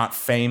that it's not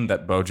fame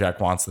that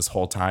BoJack wants this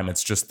whole time.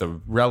 It's just the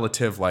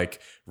relative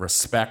like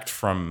respect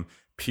from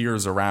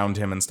peers around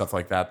him and stuff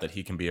like that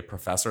he can be a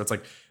professor. It's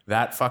like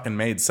that fucking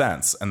made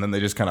sense, and then they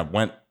just kind of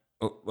went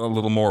a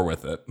little more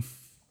with it.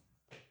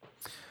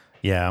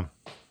 Yeah.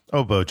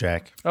 Oh,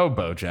 BoJack.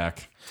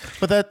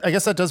 But I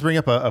guess that does bring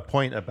up a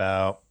point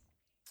about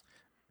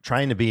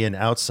trying to be an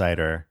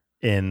outsider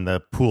in the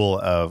pool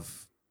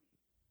of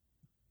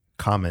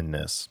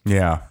commonness.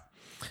 Yeah.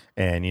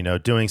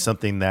 And, doing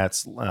something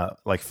that's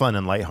like fun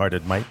and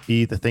lighthearted might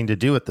be the thing to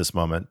do at this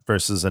moment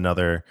versus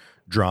another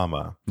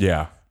drama.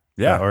 Yeah.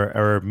 Yeah.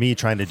 Or me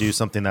trying to do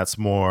something that's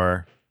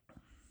more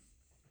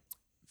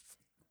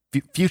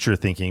future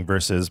thinking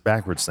versus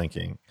backwards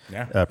thinking,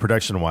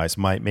 production wise,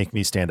 might make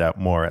me stand out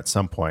more at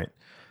some point.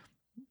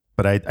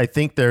 But I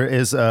think there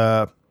is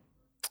in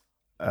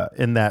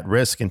that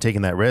risk and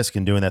taking that risk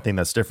and doing that thing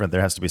that's different, there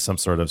has to be some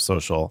sort of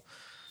social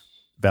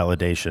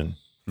validation.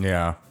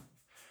 Yeah,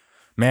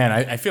 man,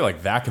 I feel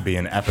like that could be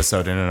an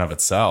episode in and of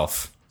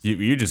itself.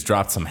 You just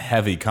dropped some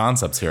heavy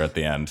concepts here at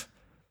the end.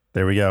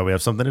 There we go. We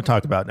have something to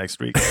talk about next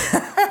week.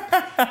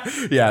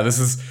 Yeah,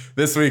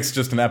 this week's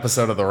just an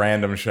episode of the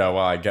Random Show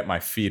while I get my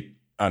feet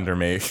under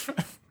me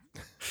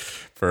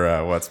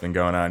for what's been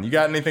going on. You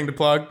got anything to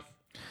plug?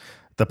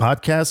 The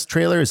podcast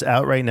trailer is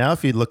out right now.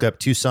 If you look up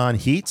Tucson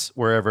Heat,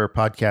 wherever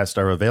podcasts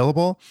are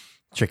available,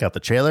 check out the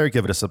trailer,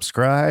 give it a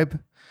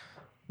subscribe.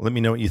 Let me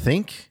know what you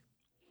think.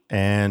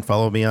 And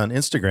follow me on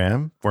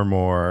Instagram for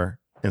more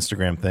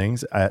Instagram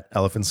things at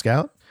Elephant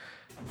Scout.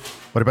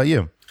 What about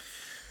you?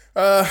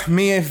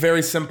 Me,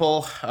 very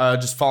simple.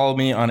 Just follow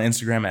me on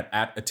Instagram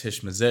at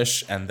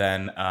Atishmazish, and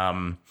then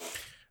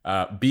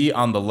be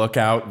on the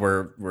lookout.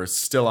 We're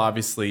still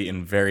obviously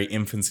in very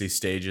infancy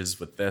stages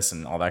with this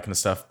and all that kind of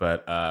stuff,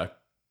 but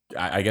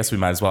I guess we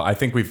might as well. I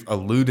think we've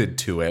alluded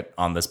to it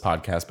on this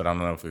podcast, but I don't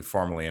know if we've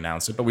formally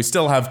announced it. But we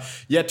still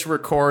have yet to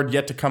record,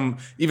 yet to come,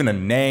 even a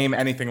name,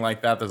 anything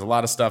like that. There's a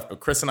lot of stuff, but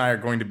Chris and I are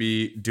going to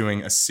be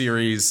doing a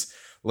series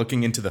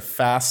looking into the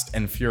Fast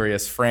and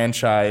Furious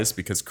franchise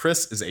because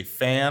Chris is a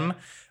fan.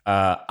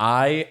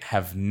 I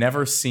have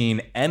never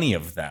seen any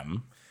of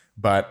them,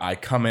 but I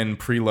come in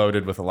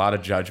preloaded with a lot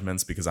of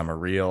judgments because I'm a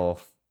real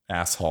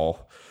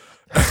asshole.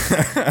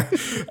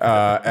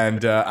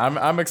 And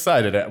I'm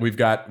excited. We've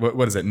got,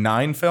 what is it,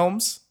 9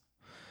 films?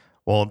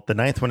 Well, the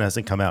 9th one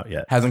hasn't come out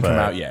yet. Hasn't come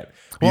out yet.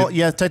 Well,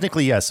 yeah,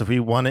 technically, yes. If we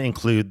want to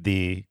include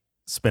the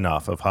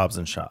spinoff of Hobbs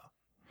and Shaw.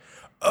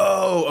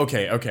 Oh,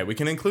 okay. We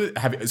can include.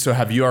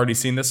 Have you already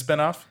seen this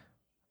spinoff?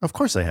 Of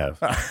course I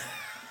have.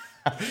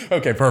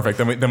 Okay, perfect.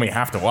 Then we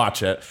have to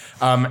watch it.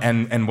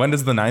 And when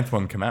does the 9th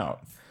one come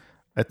out?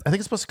 I think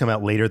it's supposed to come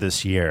out later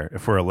this year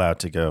if we're allowed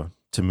to go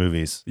to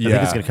movies. I Yeah.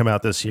 think it's going to come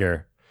out this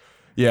year.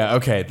 Yeah.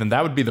 Okay. Then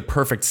that would be the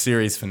perfect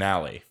series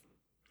finale.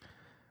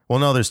 Well,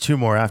 no, there's 2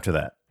 more after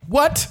that.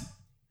 What?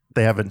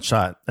 They haven't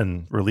shot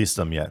and released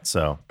them yet,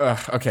 so.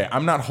 Okay,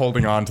 I'm not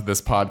holding on to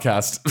this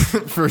podcast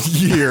for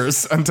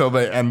years until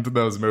they end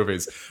those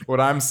movies. What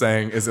I'm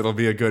saying is it'll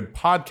be a good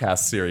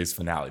podcast series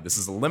finale. This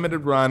is a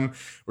limited run.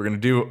 We're going to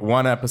do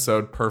 1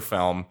 episode per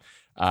film,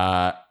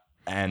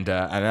 and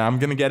I'm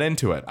going to get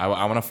into it. I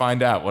want to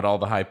find out what all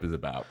the hype is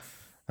about.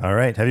 All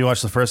right. Have you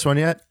watched the first one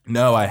yet?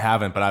 No, I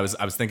haven't, but I was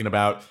thinking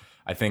about,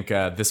 I think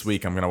this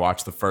week I'm going to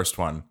watch the first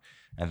one,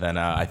 and then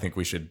I think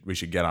we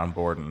should get on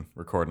board and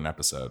record an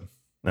episode.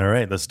 All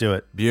right, let's do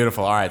it.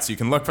 Beautiful. All right, so you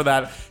can look for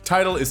that.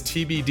 Title is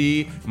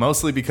TBD,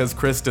 mostly because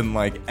Chris didn't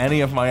like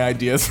any of my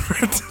ideas for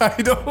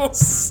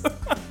titles.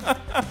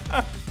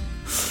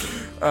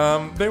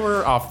 They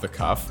were off the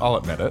cuff, I'll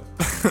admit it.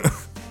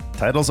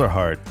 Titles are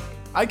hard.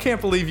 I can't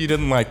believe you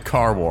didn't like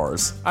Car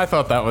Wars. I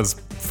thought that was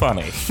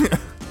funny.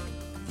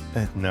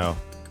 No.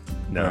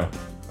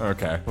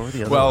 Okay. What were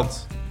the other well,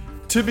 ones?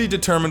 to be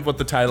determined what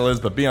the title is,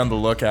 but be on the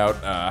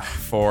lookout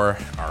for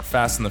our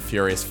Fast and the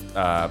Furious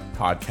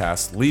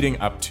podcast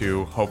leading up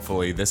to,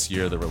 hopefully, this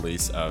year, the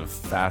release of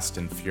Fast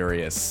and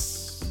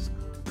Furious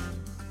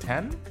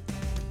 10?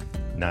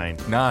 9.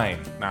 9.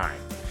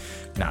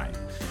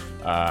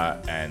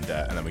 And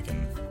then we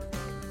can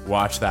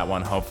watch that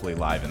one, hopefully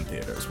live in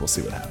theaters. We'll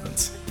see what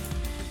happens.